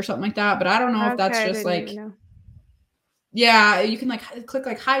channel or something like that. But I don't know if that's just like, yeah, you can like click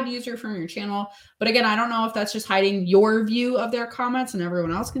like hide user from your channel. But again, I don't know if that's just hiding your view of their comments and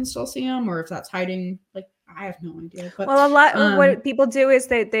everyone else can still see them, or if that's hiding like, I have no idea. But well, a lot what people do is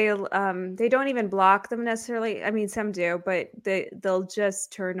they don't even block them necessarily. I mean, some do, but they'll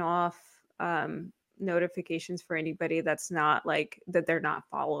just turn off notifications for anybody that's not like that they're not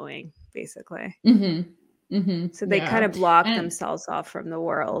following, basically. So they kind of block themselves off from the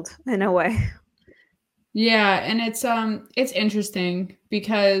world in a way. Yeah, and it's interesting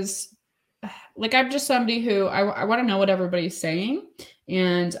because like I'm just somebody who I want to know what everybody's saying,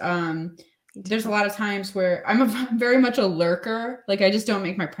 and there's a lot of times where I'm very much a lurker. Like I just don't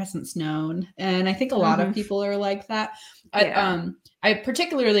make my presence known, and I think a lot of people are like that. I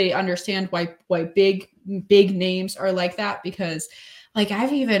particularly understand why big names are like that, because like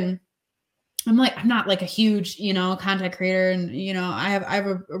I'm not like a huge, you know, content creator, and you know, I have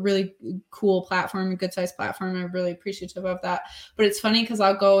a really cool platform, a good sized platform. I'm really appreciative of that. But it's funny because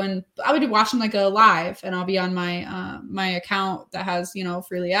I'll be watching like a live, and I'll be on my my account that has, you know,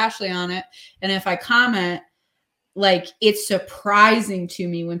 Freely Ashley on it, and if I comment, like it's surprising to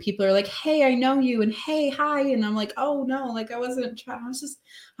me when people are like, hey, I know you, and hey, hi, and I'm like, oh no, like I wasn't trying,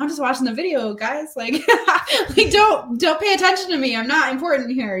 I'm just watching the video, guys, like like don't pay attention to me, I'm not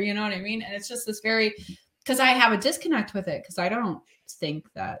important here, you know what I mean? And it's just this very, because I have a disconnect with it, because I don't think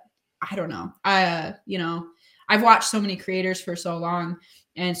that, I don't know, you know, I've watched so many creators for so long,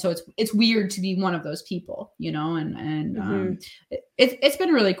 and so it's weird to be one of those people, you know, and it's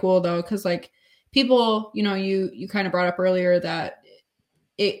been really cool though, because like people, you know, you kind of brought up earlier that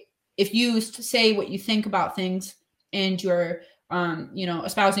if you say what you think about things and you're, you know,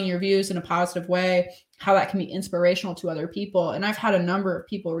 espousing your views in a positive way, how that can be inspirational to other people. And I've had a number of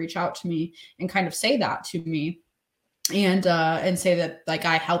people reach out to me and kind of say that to me, and say that like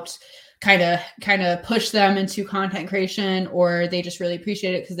I helped kind of push them into content creation, or they just really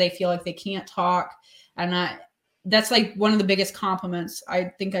appreciate it because they feel like they can't talk. And that's like one of the biggest compliments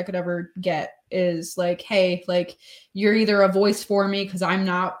I think I could ever get, is like, hey, like you're either a voice for me because I'm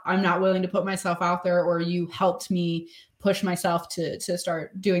not willing to put myself out there, or you helped me push myself to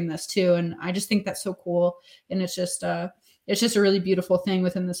start doing this too. And I just think that's so cool. And it's just a really beautiful thing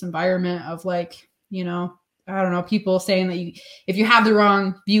within this environment of like, you know, I don't know, people saying that if you have the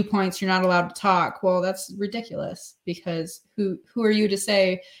wrong viewpoints, you're not allowed to talk. Well, that's ridiculous, because who are you to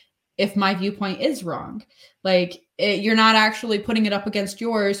say if my viewpoint is wrong? Like you're not actually putting it up against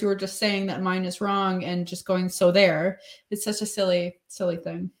yours. You're just saying that mine is wrong and just going, so there. It's such a silly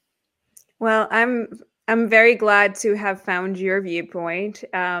thing. Well, I'm very glad to have found your viewpoint.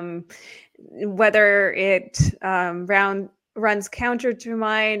 Whether it runs counter to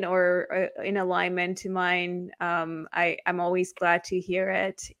mine or in alignment to mine, I'm always glad to hear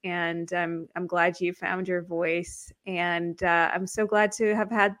it, and I'm glad you found your voice, and I'm so glad to have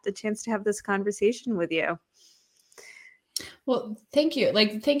had the chance to have this conversation with you. Well, thank you.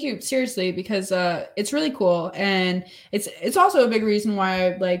 Like, thank you seriously, because it's really cool. And it's also a big reason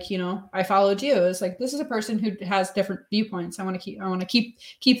why, like, you know, I followed you. It's like, this is a person who has different viewpoints. I want to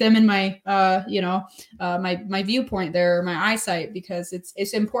keep them in my, you know, my viewpoint there, my eyesight, because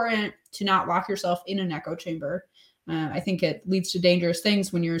it's important to not lock yourself in an echo chamber. I think it leads to dangerous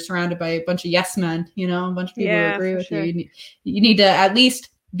things when you're surrounded by a bunch of yes men, you know, a bunch of people who agree with you. You need to at least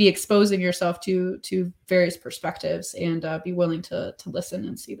be exposing yourself to various perspectives, and be willing to listen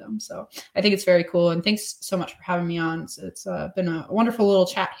and see them. So I think it's very cool. And thanks so much for having me on. It's been a wonderful little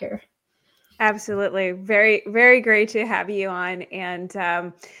chat here. Absolutely. Very, very great to have you on. And,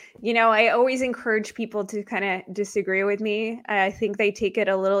 you know, I always encourage people to kind of disagree with me. I think they take it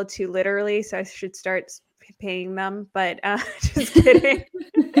a little too literally. So I should start paying them, but just kidding.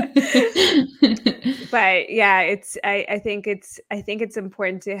 But yeah, I think it's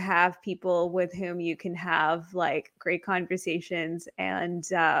important to have people with whom you can have like great conversations and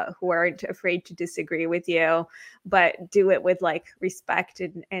who aren't afraid to disagree with you, but do it with like respect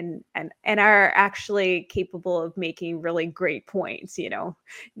and are actually capable of making really great points,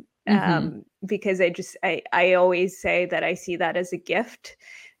 because I always say that I see that as a gift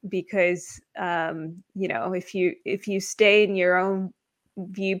because if you stay in your own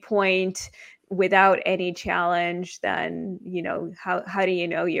viewpoint without any challenge, then how do you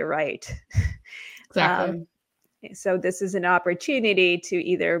know you're right? Exactly. So this is an opportunity to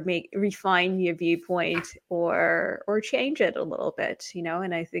either refine your viewpoint or change it a little bit,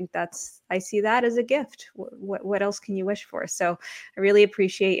 and I think I see that as a gift. What else can you wish for? So I really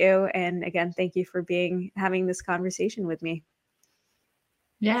appreciate you, and again, thank you for having this conversation with me.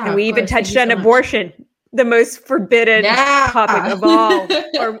 Yeah, and we even touched on abortion, the most forbidden topic of all,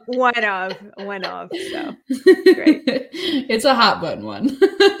 or one of. So great. It's a hot button one.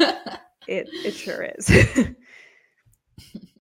 It sure is.